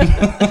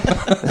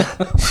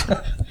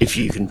 if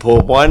you can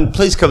pour wine,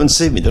 please come and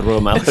see me at the Royal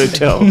Mail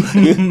Hotel.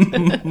 You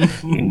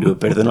can do it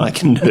better than I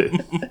can do.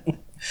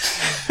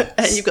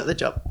 And you've got the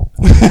job.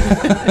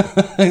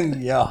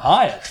 You're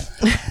hired.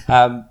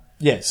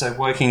 So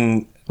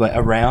working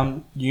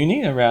around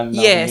uni, around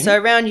Melbourne Uni? So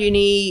around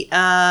uni,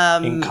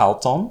 in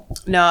Carlton.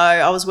 no,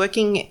 I was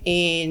working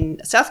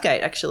in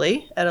Southgate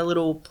actually at a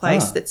little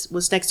place that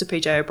was next to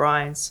PJ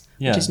O'Brien's,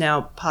 Yeah. which is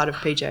now part of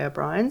PJ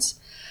O'Brien's.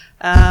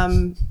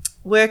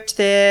 Worked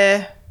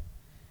there,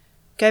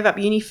 gave up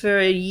uni for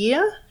a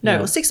year. No,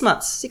 it was 6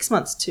 months. 6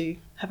 months to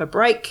have a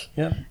break,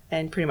 Yeah.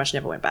 and pretty much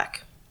never went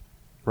back.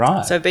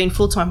 Right. So I've been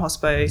full-time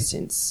hospo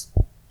since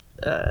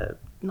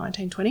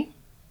 1920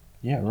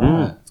 yeah,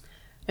 right.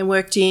 and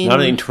worked in...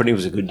 1920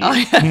 was a good year.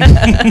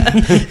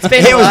 It's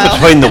been It a was while.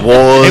 between the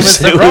wars. It was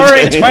the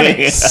roaring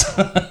 20s.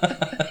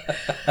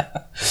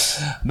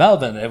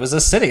 Melbourne, it was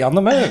a city on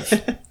the move.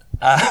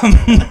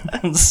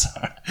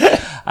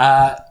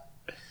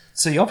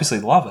 So you obviously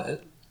love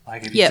it.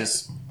 Like, if you Yep.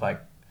 just, like,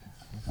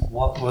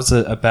 what was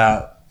it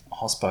about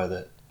hospo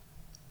that...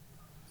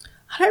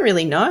 I don't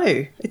really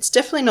know. It's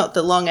definitely not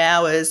the long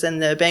hours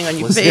and the bang on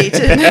your feet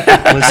and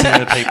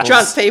listening to people's...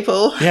 drunk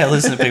people. Yeah,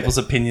 listen to people's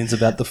opinions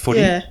about the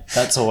footy. Yeah.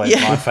 That's always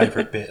Yeah. my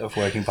favourite bit of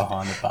working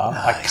behind the bar.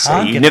 I can't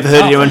so you get never heard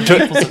enough anyone of talk-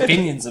 people's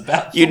opinions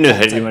about You'd never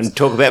football heard anyone teams.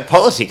 talk about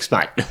politics,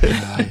 mate.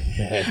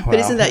 Yeah, But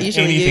isn't that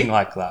usually anything you?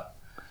 like that?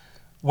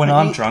 When Like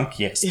I'm you- drunk,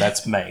 yes,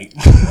 that's me.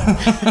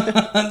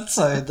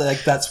 So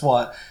that's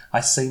why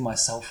I see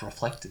myself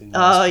reflected in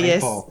those Oh, yes,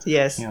 people.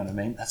 yes. You know what I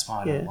mean? That's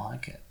why I don't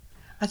like it.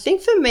 I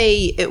think for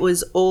me, it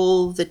was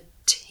all the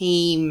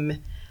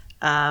team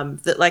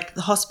that, like,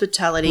 the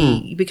hospitality.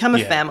 You become a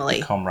Yeah, family.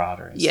 the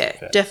camaraderie. and Yeah,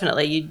 stuff,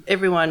 definitely.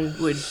 Everyone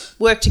would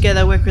work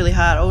together, work really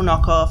hard, all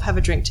knock off, have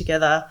a drink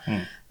together.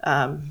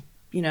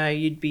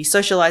 You'd be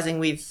socialising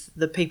with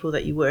the people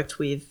that you worked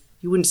with.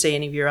 You wouldn't see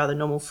any of your other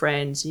normal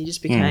friends, and you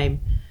just became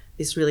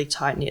this really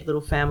tight-knit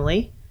little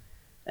family.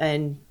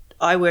 And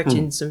I worked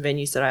in some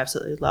venues that I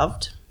absolutely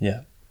loved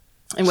Yeah.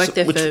 and worked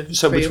there for 3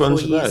 which or 4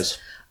 ones years. were those?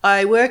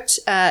 I worked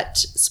at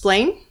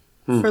Spleen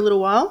for a little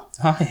while.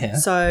 Oh, yeah.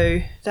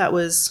 So that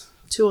was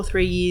 2 or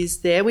 3 years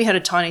there. We had a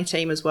tiny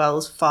team as well. It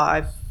was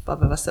five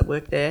of us that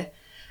worked there.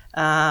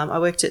 I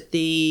worked at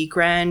the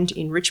Grand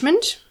in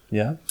Richmond.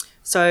 Yeah.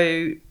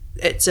 So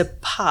it's a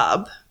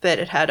pub, but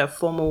it had a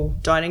formal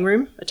dining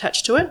room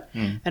attached to it.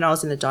 And I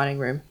was in the dining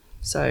room.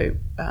 So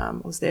I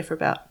was there for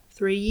about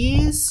 3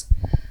 years.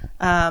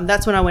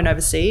 That's when I went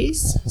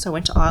overseas. So I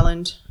went to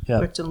Ireland, Yeah.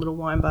 worked in a little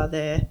wine bar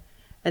there.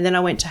 And then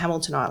I went to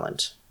Hamilton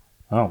Island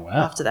Oh, wow.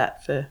 after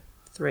that for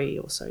 3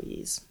 or so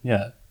years.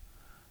 Yeah.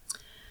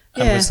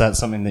 And Yeah. was that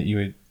something that you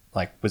would,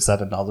 like, was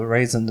that another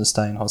reason to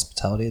stay in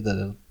hospitality that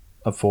it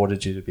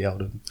afforded you to be able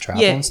to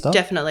travel Yeah, and stuff?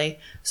 definitely.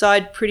 So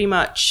I'd pretty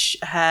much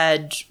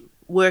had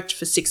worked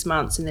for 6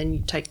 months and then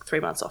you'd take 3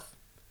 months off.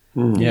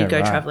 And Yeah, you'd go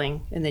right.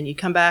 travelling and then you'd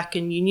come back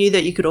and you knew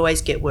that you could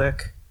always get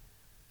work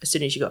as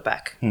soon as you got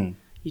back. Hmm.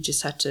 You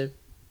just had to,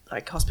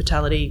 like,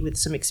 hospitality with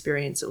some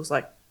experience. It was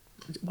like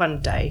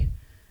one day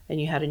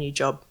and you had a new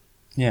job.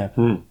 Yeah.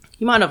 You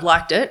might have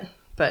liked it,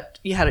 but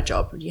you had a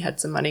job and you had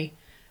some money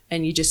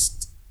and you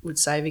just would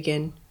save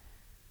again.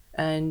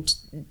 And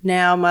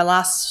now my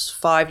last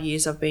 5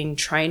 years I've been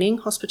training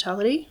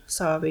hospitality.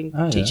 So I've been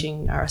Oh, yeah.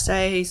 teaching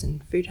RSAs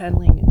and food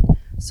handling and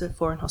so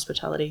foreign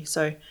hospitality.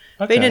 So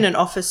I've been Okay. in an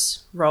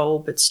office role,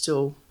 but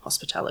still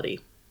hospitality.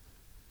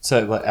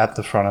 So, like, at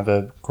the front of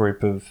a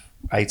group of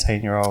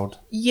 18-year-old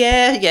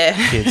Yeah.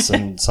 kids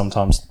and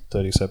sometimes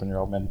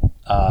 37-year-old men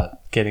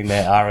getting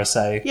their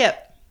RSA.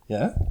 Yep.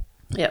 Yeah.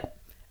 Yep.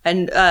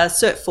 And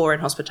Cert 4 in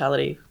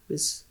hospitality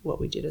was what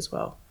we did as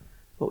well,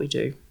 what we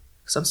do,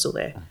 because I'm still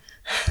there.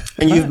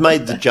 And you've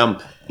made the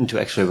jump into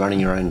actually running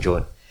your own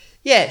joint.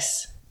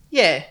 Yes.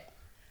 Yeah.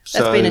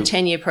 That's been a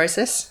 10-year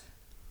process.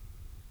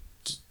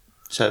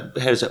 So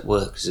how does that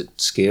work? Is it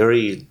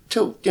scary?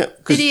 'Cause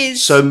It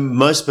is. So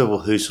most people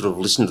who sort of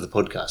listen to the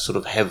podcast sort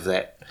of have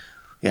that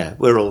Yeah,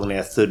 we're all in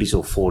our 30s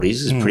or 40s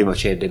is pretty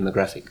much our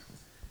demographic.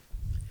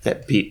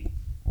 That bit.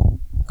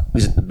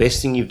 Is it the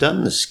best thing you've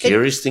done? The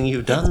scariest thing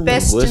you've done?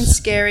 Best the worst? and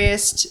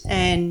scariest,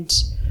 and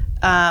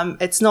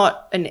it's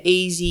not an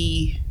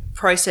easy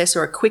process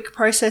or a quick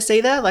process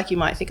either. Like you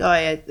might think, oh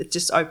yeah, it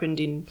just opened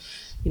in,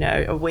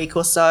 a week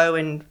or so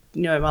and,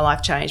 my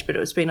life changed, but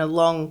it's been a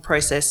long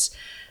process.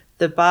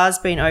 The bar's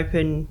been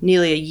open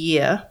nearly a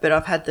year, but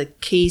I've had the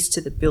keys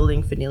to the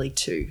building for nearly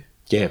 2.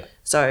 Yeah.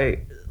 So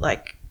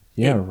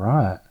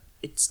right.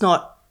 it's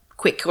not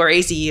quick or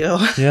easy or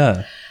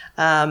Yeah.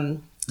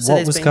 so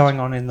What was going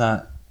on in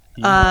that?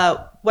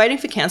 waiting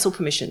for council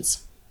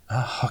permissions.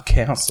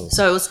 Council.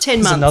 So it was 10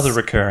 There's months. another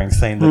recurring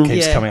theme that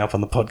keeps Yeah. coming up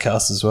on the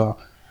podcast as well.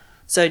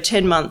 So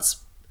 10 months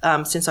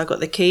since I got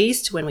the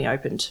keys to when we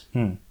opened,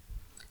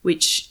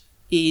 which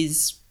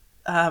is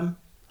a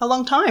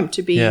long time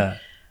to be,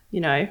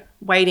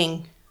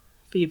 waiting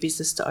for your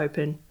business to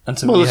open. And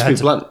so Well, you let's had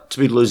be blunt, to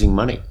be losing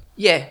money.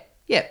 Yeah.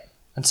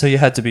 And so you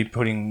had to be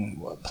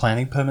putting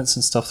planning permits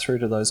and stuff through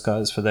to those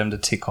guys for them to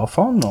tick off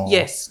on? Or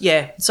Yes,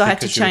 yeah. So I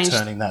had to because you were change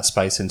turning that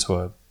space into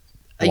a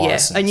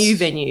license. a new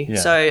venue. Yeah.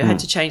 So I had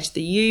to change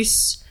the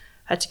use,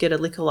 had to get a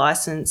liquor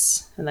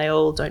license, and they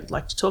all don't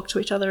like to talk to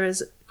each other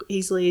as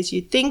easily as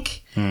you'd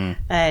think.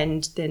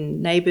 And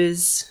then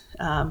neighbours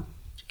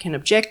can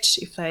object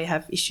if they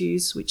have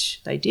issues,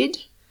 which they did,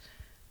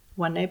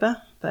 one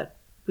neighbour, but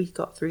we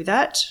got through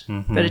that.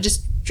 But it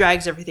just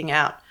drags everything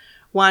out.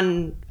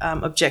 One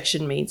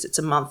objection means it's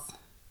a month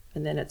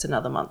and then it's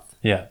another month.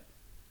 Yeah.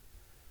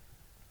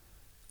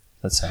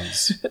 That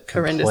sounds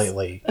Horrendous.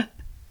 completely...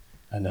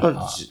 And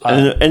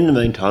in the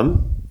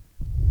meantime,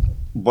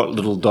 what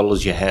little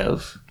dollars you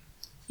have,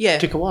 Yeah.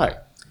 tick away.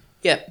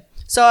 Yeah.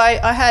 So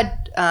I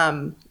had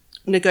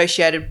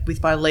negotiated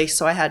with my lease,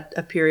 so I had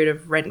a period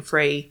of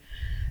rent-free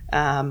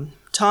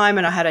time,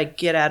 and I had a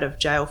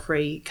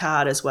get-out-of-jail-free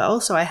card as well.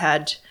 So I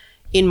had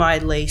in my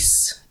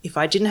lease, if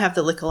I didn't have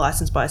the liquor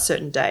license by a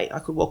certain date, I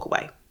could walk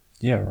away.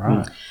 Yeah,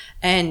 right.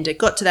 And it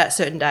got to that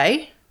certain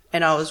day,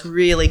 and I was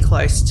really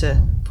close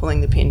to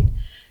pulling the pin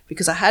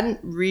because I hadn't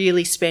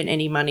really spent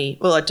any money.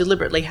 Well, I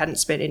deliberately hadn't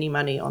spent any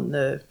money on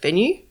the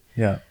venue.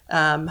 Yeah.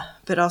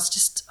 But I'm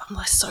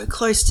like so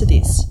close to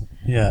this.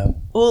 Yeah.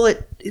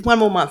 One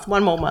more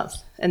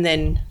month. And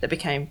then that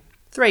became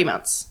 3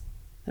 months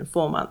and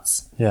 4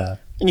 months. Yeah.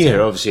 And you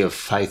had obviously have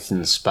faith in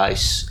the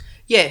space.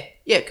 Yeah,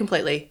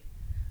 completely.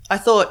 I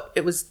thought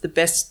it was the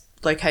best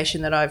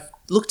location that I've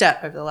looked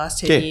at over the last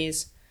 10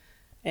 years,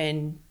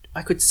 and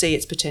I could see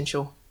its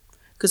potential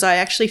because I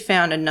actually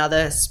found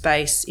another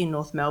space in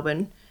North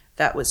Melbourne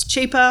that was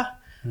cheaper,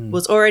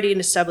 was already an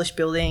established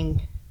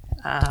building.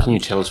 Can you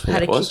tell us where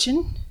had that a was?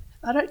 kitchen.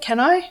 Can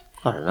I?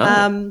 I don't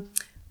know.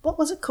 What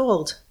was it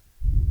called?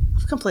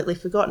 I've completely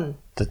forgotten.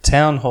 The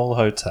Town Hall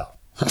Hotel.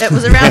 It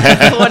was around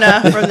the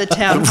corner from the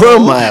town Royal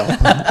hall. Mail.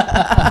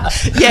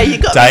 Yeah, you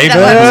got David.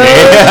 that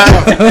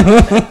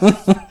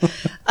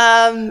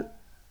one too.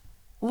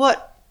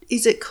 What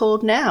is it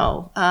called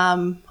now?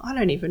 I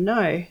don't even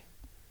know.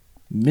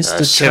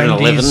 Mr.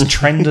 7-Eleven.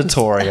 Trendy's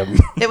Trendatorium.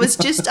 It was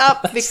just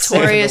up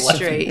Victoria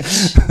Street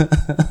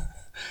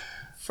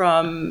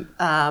from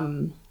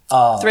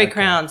Three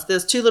Crowns.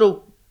 There's two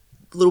little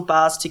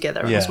bars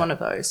together. It was Yeah. one of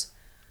those.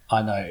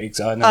 I know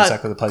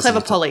exactly the place. Clever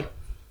that you're Polly.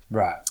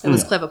 Right. It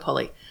was Clever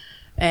Polly.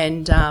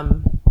 And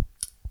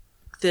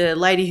the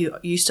lady who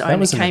used to That own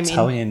was it an came in.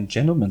 Italian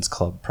gentleman's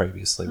club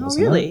previously,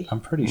 wasn't really? it?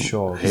 I'm pretty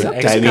sure.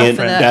 Damien,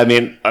 for that.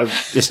 Damien,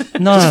 I've just...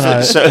 No.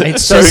 It's sorry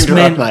just to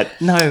interrupt, mate.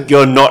 No.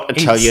 You're not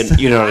Italian.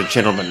 You're not a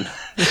gentleman.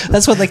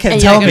 That's what they kept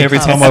And telling me yoga every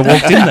time clubs. I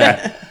walked in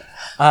there.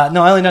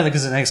 No, I only know that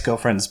because an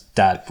ex-girlfriend's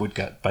dad would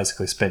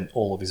basically spend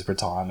all of his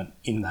retirement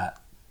in that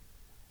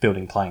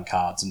building playing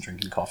cards and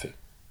drinking coffee.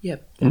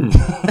 Yep.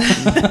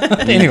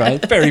 Anyway,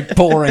 very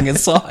boring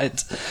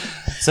aside.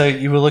 So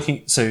you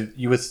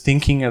were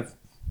thinking of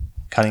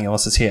cutting your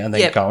losses here and then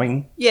Yep.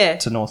 going Yeah.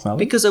 to North Melbourne?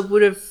 Because it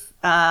would have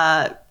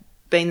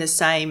been the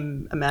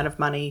same amount of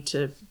money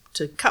to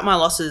cut my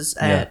losses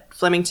at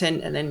Flemington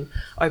and then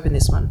open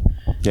this one.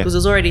 Because it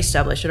was already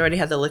established. It already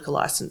had the liquor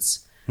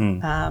license.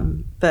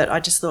 But I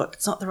just thought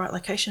it's not the right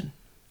location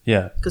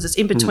Yeah. because it's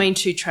in between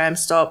two tram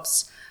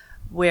stops.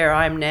 Where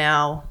I'm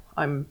now,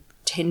 I'm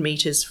 10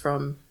 metres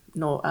from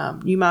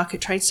Newmarket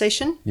train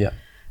station. Yeah.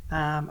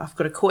 I've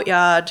got a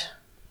courtyard,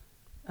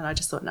 and I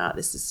just thought,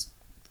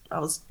 I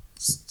was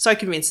so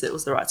convinced that it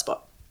was the right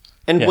spot.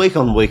 And week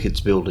on week, it's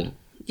building.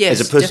 Yes,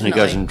 As a person who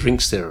goes definitely. and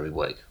drinks there every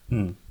week,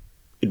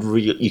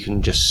 you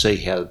can just see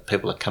how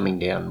people are coming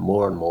down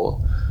more and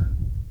more.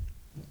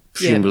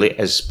 Presumably,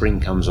 as spring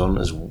comes on,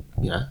 as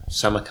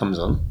summer comes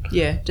on,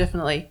 Yeah,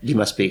 definitely. you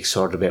must be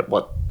excited about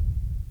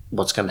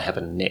what's going to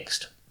happen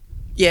next.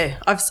 Yeah,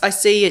 I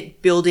see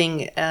it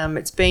building.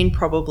 It's been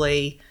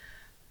probably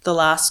the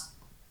last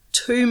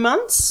 2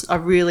 months.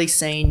 I've really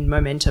seen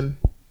momentum,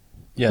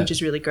 Yeah. which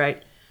is really great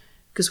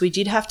because we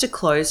did have to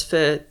close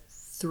for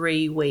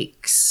 3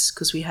 weeks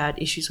because we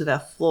had issues with our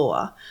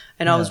floor,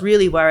 and I was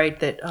really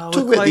worried that Talk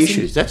about the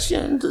issues. That's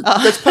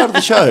part of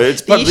the show.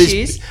 It's The part of this.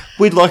 issues.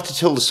 We'd like to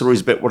tell the stories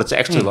about what it's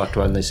actually like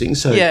to own these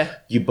things. So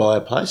you buy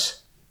a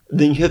place,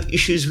 then you have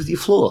issues with your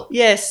floor.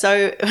 Yeah,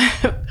 so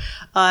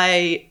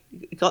I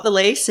got the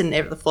lease and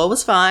the floor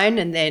was fine,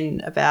 and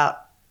then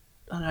about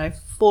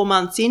 4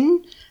 months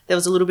in, there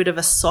was a little bit of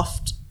a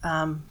soft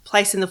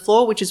place in the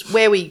floor, which is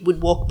where we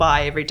would walk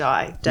by every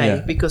day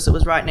because it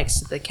was right next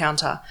to the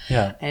counter.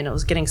 Yeah. And it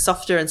was getting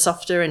softer and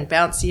softer and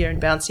bouncier and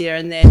bouncier.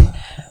 And then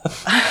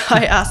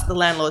I asked the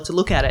landlord to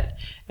look at it,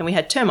 and we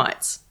had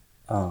termites.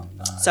 Oh,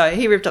 no. So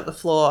he ripped up the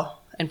floor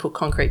and put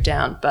concrete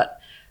down.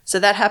 So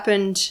that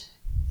happened,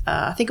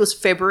 I think it was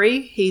February.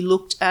 He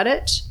looked at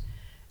it.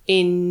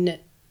 In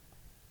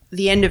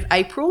the end of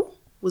April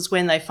was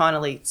when they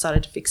finally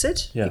started to fix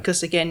it,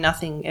 because, again,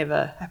 nothing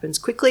ever happens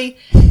quickly.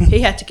 He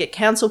had to get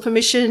council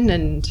permission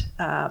and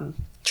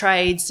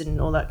trades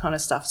and all that kind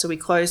of stuff. So we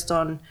closed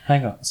on...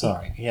 Hang on,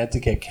 sorry. He had to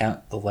get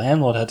the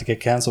landlord had to get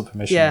council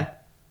permission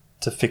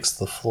to fix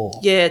the floor.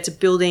 Yeah, it's a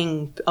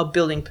building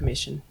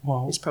permission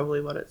is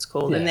probably what it's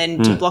called. Yeah. And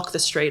then to block the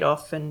street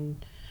off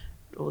and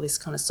all this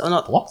kind of stuff.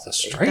 Not Block the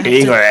street?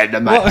 You got to,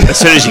 mate. As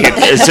soon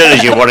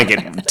as you want to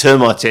get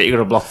termites out, you got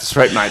to block the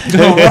street, mate. You've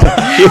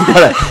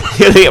got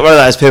to get one of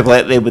those people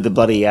out there with the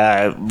bloody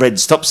red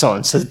stop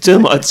signs, so the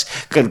termites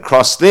can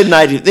cross. They're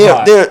native.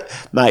 They're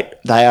mate.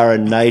 They are a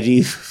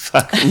native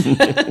fucking.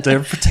 They're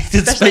a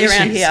protected especially species.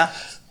 around here.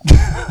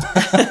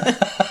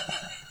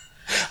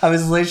 I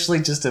was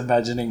literally just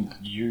imagining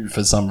you,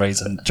 for some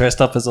reason,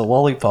 dressed up as a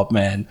lollipop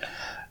man,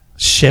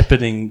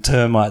 shepherding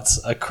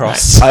termites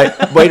across.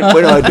 When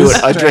I do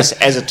it, I dress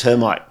as a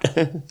termite.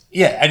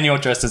 Yeah, and you're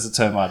dressed as a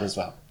termite as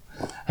well.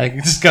 And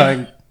you're just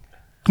going,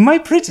 my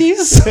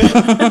pretties,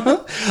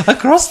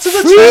 across to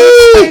the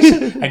train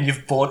station. And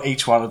you've bought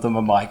each one of them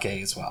a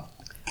MyKey as well.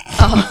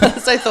 Oh,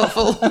 so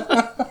thoughtful.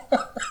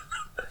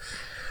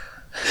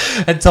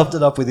 And topped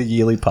it up with a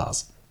yearly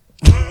pass.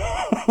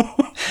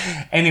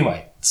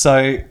 Anyway,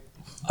 so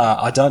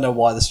I don't know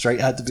why the street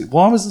had to be...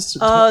 Why was the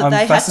street... I'm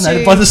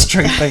fascinated by the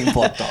street being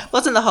blocked off. It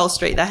wasn't the whole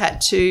street. They had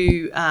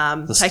to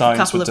take a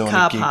couple of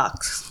car a gig.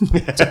 parks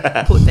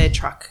to put their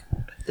truck,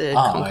 the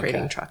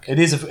concreting truck. It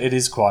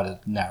is quite a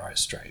narrow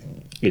street.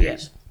 It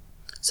is.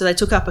 So they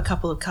took up a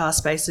couple of car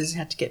spaces and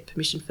had to get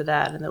permission for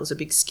that, and there was a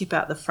big skip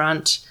out the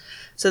front.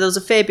 So there was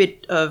a fair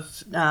bit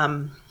of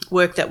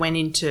work that went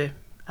into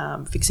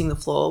fixing the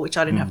floor, which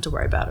I didn't have to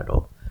worry about at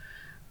all.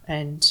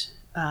 And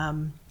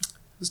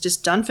it was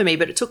just done for me,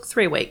 but it took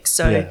 3 weeks.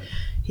 So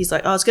he's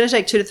like, it's going to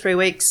take 2 to 3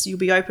 weeks. You'll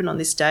be open on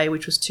this day,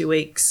 which was 2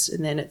 weeks.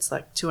 And then it's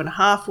like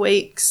 2.5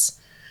 weeks.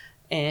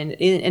 And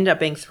it ended up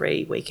being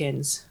 3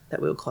 weekends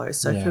that we were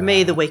closed. So for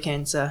me, the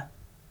weekends are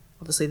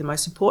obviously the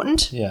most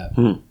important. Yeah.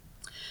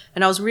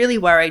 And I was really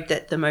worried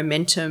that the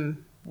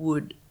momentum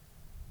would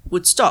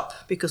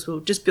stop because we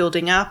were just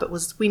building up. It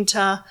was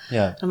winter.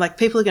 Yeah. I'm like,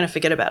 people are going to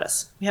forget about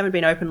us. We haven't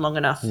been open long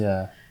enough.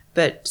 Yeah.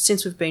 But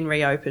since we've been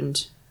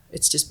reopened,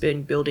 it's just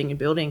been building and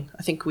building.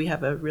 I think we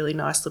have a really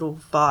nice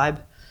little vibe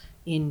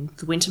in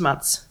the winter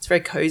months. It's very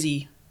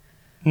cozy.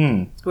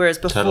 Whereas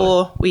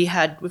before we've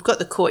got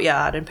the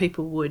courtyard, and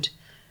people would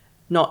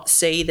not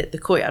see that the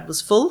courtyard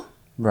was full.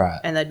 Right.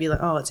 And they'd be like,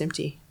 it's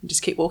empty. And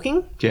just keep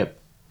walking. Yep.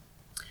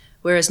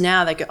 Whereas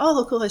now they go,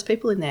 look, all those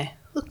people in there.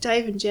 Look,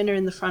 Dave and Jenna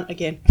in the front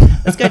again.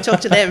 Let's go talk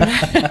to them.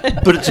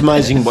 But it's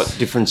amazing what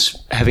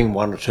difference having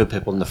 1 or 2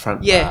 people in the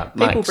front people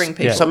makes. bring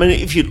people. So, I mean,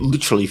 if you're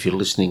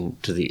listening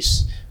to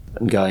this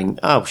and going,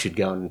 we should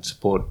go and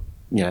support,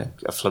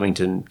 a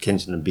Flemington,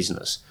 Kensington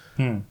business.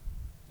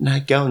 No,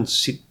 go and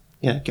sit,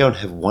 go and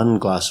have 1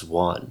 glass of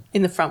wine.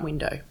 In the front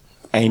window.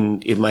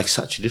 And it makes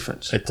such a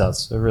difference. It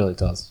does. It really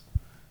does.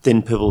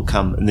 Then people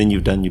come and then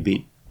you've done your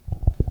bit.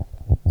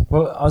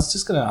 Well, I was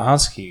just going to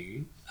ask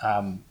you,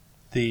 I've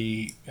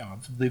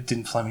lived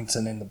in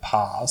Flemington in the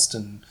past,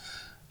 and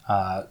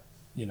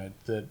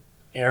the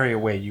area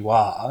where you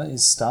are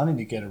is starting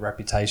to get a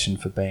reputation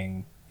for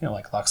being,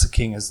 like Luxor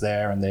King is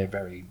there, and they're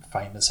very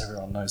famous.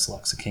 Everyone knows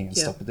Luxor King and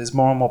stuff. But there's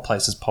more and more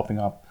places popping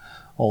up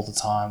all the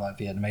time, like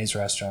Vietnamese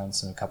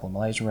restaurants and a couple of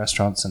Malaysian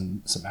restaurants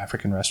and some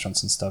African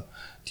restaurants and stuff.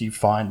 Do you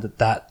find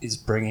that is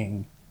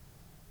bringing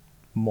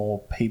more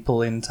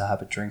people in to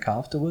have a drink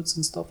afterwards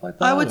and stuff like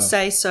that? I would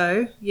say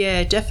so.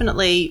 Yeah,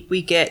 definitely.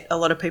 We get a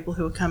lot of people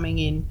who are coming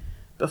in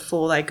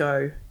before they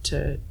go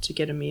to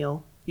get a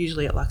meal,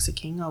 usually at Luxor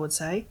King, I would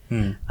say.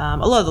 A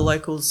lot of the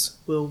locals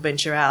will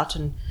venture out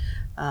and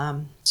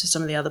to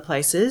some of the other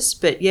places.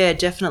 But, yeah,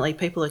 definitely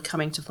people are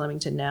coming to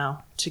Flemington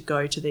now to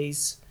go to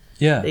these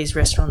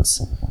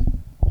restaurants,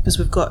 because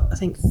we've got, I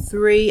think,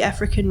 3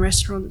 African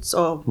restaurants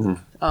or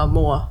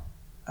more,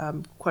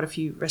 quite a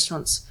few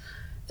restaurants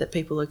that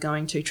people are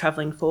going to,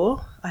 travelling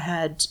for. I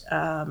had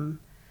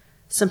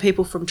some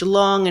people from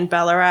Geelong and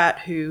Ballarat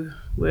who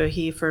were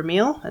here for a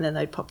meal, and then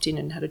they popped in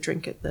and had a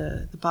drink at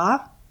the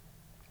bar,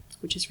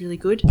 which is really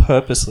good.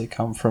 Purposely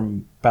come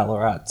from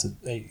Ballarat to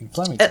eat in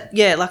Flemington?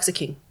 Yeah, Luxor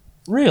King.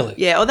 Really?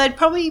 Yeah, or they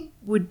probably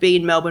would be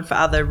in Melbourne for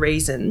other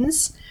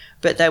reasons,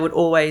 but they would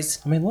always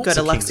I mean, go Luxor to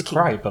King's Luxor King.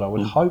 great, but I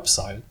would hope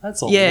so.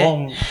 That's a Yeah.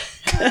 long...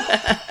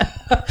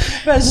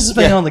 Imagine just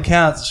being on the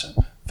couch.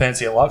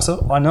 Fancy a Luxor?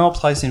 I know a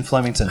place in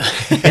Flemington.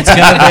 It's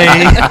going to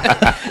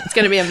be... It's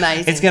going to be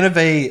amazing. It's going to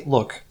be...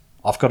 Look,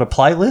 I've got a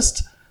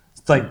playlist.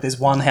 It's like there's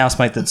one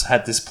housemate that's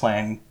had this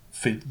plan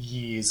for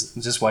years,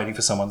 just waiting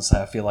for someone to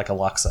say, I feel like a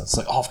Luxor. It's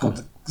like, I've got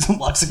the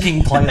Luxor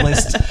King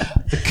playlist.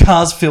 The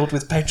car's filled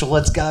with petrol.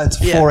 Let's go. It's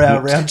a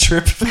 4-hour round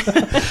trip.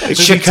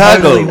 It's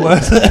Chicago. Totally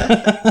worth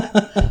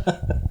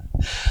it.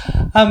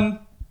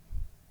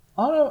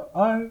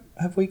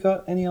 Have we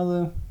got any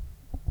other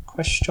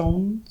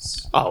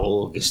questions? Oh,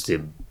 well, I guess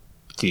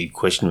the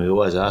question we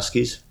always ask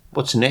is,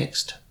 what's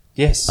next?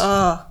 Yes.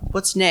 Oh,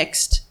 what's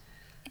next?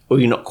 Or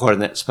you're not quite in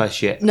that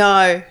space yet?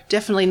 No,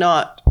 definitely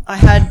not. I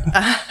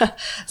had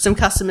some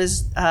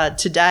customers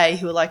today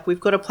who were like, we've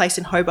got a place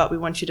in Hobart we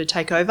want you to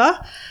take over.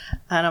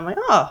 And I'm like,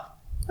 oh,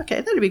 okay,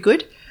 that'd be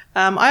good.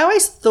 I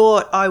always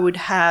thought I would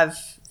have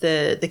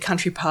the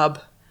country pub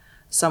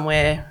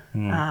somewhere,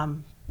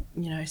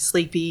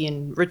 sleepy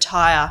and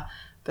retire,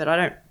 but I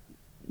don't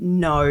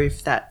know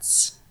if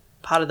that's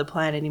part of the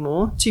plan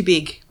anymore. Too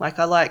big. Like,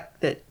 I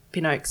like that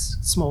Pinoque's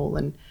small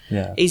and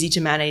easy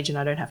to manage, and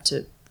I don't have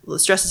to... Well, the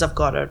stresses I've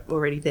got are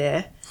already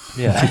there.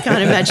 Yeah. I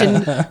can't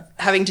imagine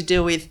having to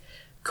deal with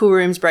cool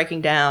rooms breaking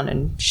down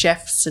and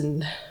chefs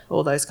and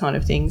all those kind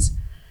of things.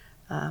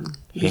 Tell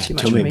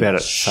me about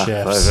it. Fuck,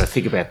 Chefs. I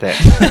think about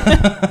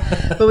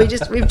that. But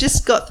we've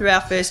just got through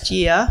our first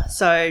year,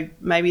 so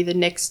maybe the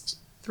next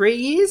 3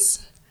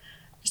 years,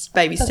 just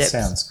baby That steps.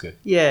 sounds good.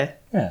 Yeah,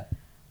 Yeah.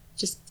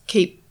 just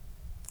keep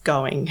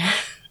going.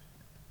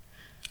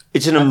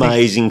 It's an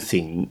amazing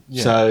thing.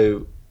 Yeah.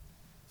 So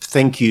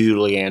thank you,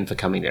 Leanne, for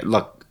coming there.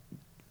 Like,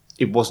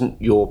 it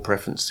wasn't your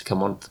preference to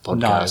come on the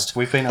No, podcast.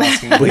 we've been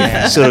asking We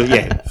Leanne. sort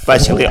of,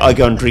 basically, I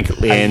go and drink at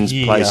Leanne's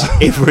year. place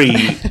every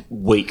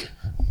week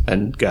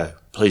and go,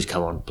 please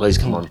come on, please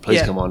come on, please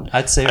Yeah. come on.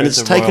 I'd say and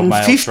it's taken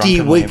 50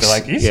 weeks. Be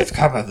like, you should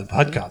come on the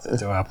podcast and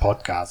do our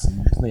podcast.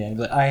 And Leanne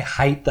be like, I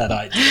hate that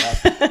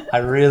idea. I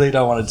really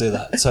don't want to do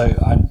that. So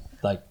I'm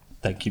like,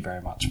 thank you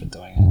very much for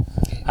doing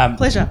it.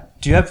 Pleasure.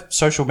 Do you have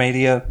social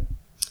media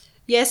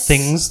Yes.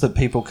 things that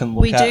people can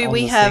look We at do. on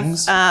We the have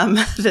things?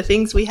 the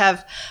things. We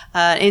have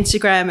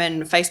Instagram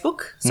and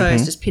Facebook. So Mm-hmm.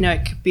 it's just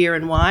Pinoque Beer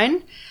and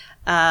Wine,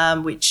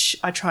 which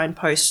I try and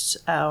post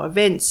our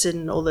events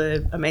and all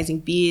the amazing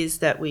beers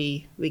that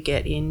we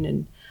get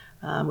in.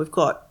 And we've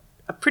got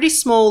a pretty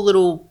small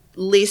little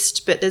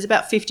list, but there's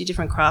about 50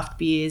 different craft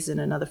beers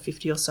and another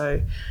 50 or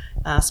so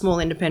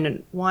small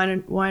independent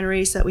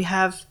wineries that we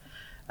have.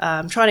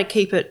 Trying to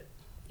keep it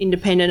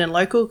independent and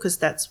local because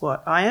that's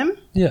what I am.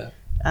 Yeah.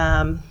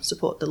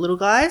 Support the little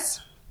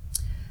guys.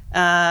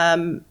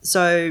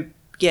 So,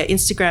 yeah,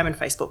 Instagram and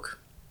Facebook.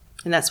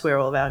 And that's where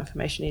all of our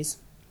information is.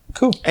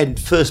 Cool. And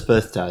first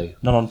birthday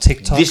Not on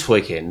TikTok. this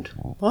weekend.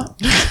 What?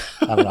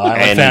 I don't know. I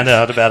only And- found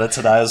out about it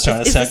today. I was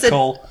trying to Is sound this a-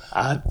 cool.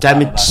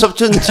 Damn it, stop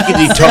doing talk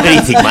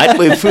anything, mate.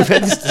 We've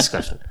had this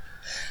discussion.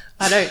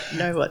 I don't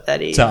know what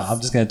that is. So I'm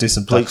just going to do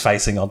some duck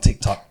facing on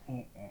TikTok.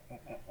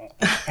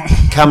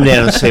 Come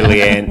down and see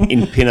Leanne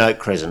in Pinoque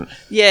Crescent.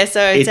 Yeah,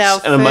 so it's our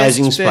an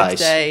amazing first space.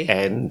 birthday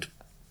And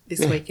this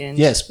weekend.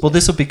 Yes. Well,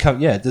 this will be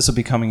coming out.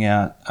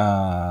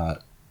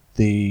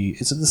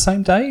 Is it the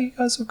same day you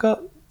guys have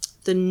got?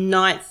 The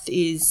 9th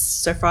is,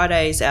 so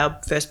Friday is our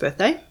first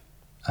birthday.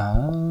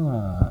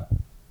 Ah.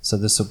 So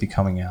this will be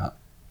coming out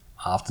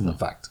after the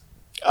fact.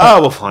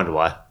 we'll find a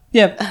way.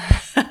 Yeah.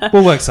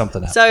 We'll work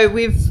something out. So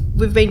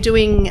we've been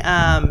doing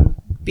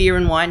beer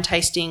and wine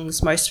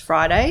tastings most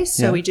Fridays.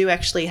 So Yeah. we do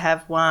actually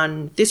have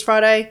one this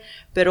Friday,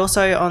 but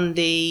also on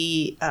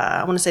the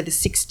I want to say the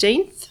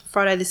 16th,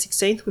 Friday the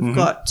 16th, we've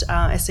got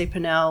SC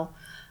Purnell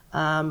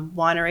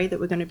winery that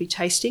we're going to be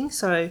tasting.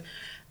 So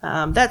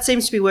that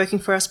seems to be working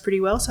for us pretty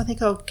well. So I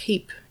think I'll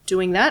keep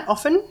doing that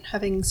often,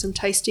 having some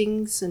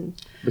tastings and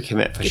We came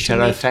out for Good to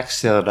Shadow meet.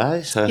 Facts the other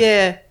day. So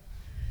yeah.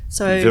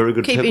 So Very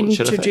good keep people at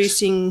Shadowface.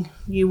 introducing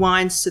new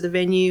wines to the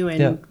venue and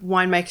Yeah.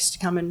 winemakers to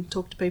come and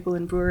talk to people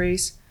in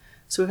breweries.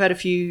 So we've had a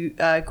few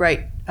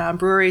great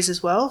breweries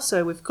as well.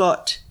 So we've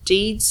got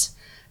Deeds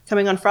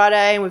coming on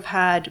Friday, and we've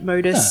had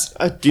Modus.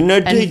 do you know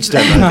And- Deeds,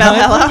 don't you?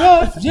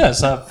 Valhalla.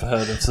 Yes, I've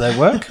heard of their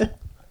work.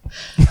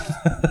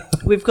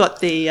 We've got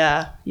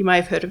the, you may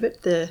have heard of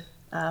it, the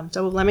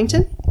Double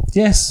Lamington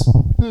Yes.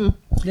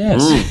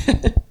 Yes.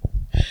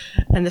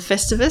 and the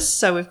Festivus.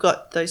 So we've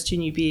got those two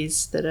new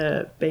beers that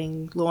are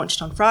being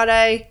launched on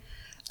Friday.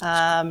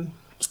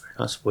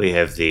 Nice. We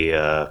have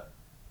the,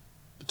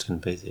 it's going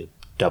to be the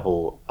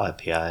double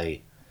IPA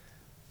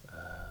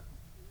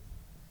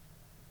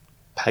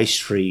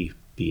pastry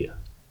beer.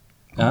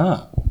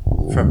 Ah.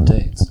 From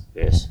Deeds.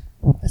 Yes.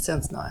 That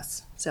sounds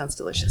nice. Sounds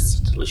delicious.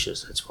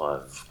 Delicious. That's why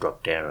I've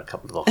dropped down a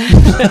couple of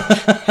boxes.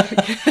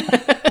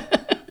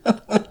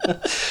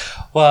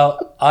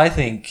 Well, I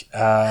think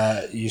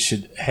you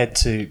should head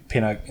to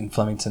Pinoque in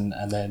Flemington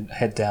and then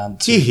head down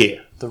to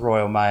Here. the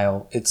Royal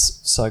Mail. It's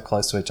so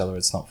close to each other,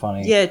 it's not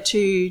funny. Yeah,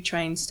 2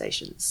 train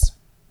stations.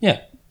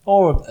 Yeah.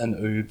 Or an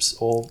Oobs,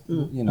 or,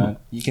 you know,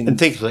 you can... And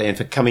thank you, Leanne,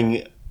 for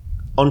coming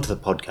onto the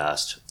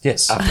podcast.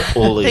 Yes. After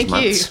all these Thank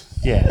you. months.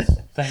 Yeah.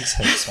 Thanks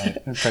heaps, mate.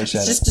 I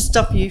appreciate Just it. to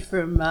stop you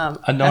from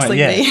Annoying, hassling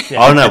yeah. me.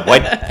 Yeah. Oh no!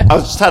 Wait,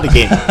 I'll start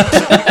again.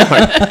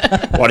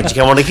 Why don't you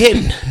come on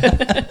again?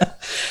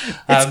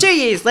 It's 2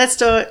 years. Let's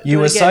do it. You do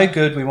were it so again.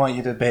 good. We want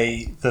you to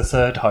be the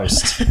third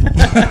host.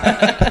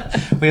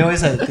 You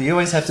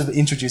always have to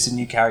introduce a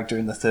new character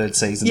in the third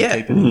season Yeah. to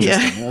keep it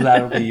interesting. Yeah. Well,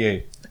 that'll be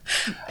you.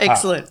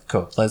 Excellent. Ah,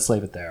 cool. Let's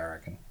leave it there, I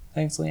reckon.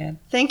 Thanks, Leanne.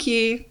 Thank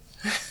you.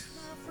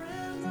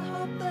 Friends, I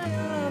hope they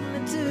love me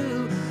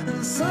too.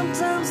 And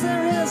sometimes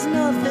there is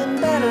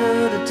nothing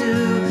better to do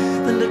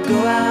than to go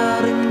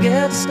out and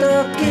get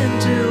stuck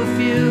into a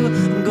few.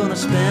 I'm gonna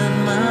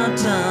spend my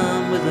time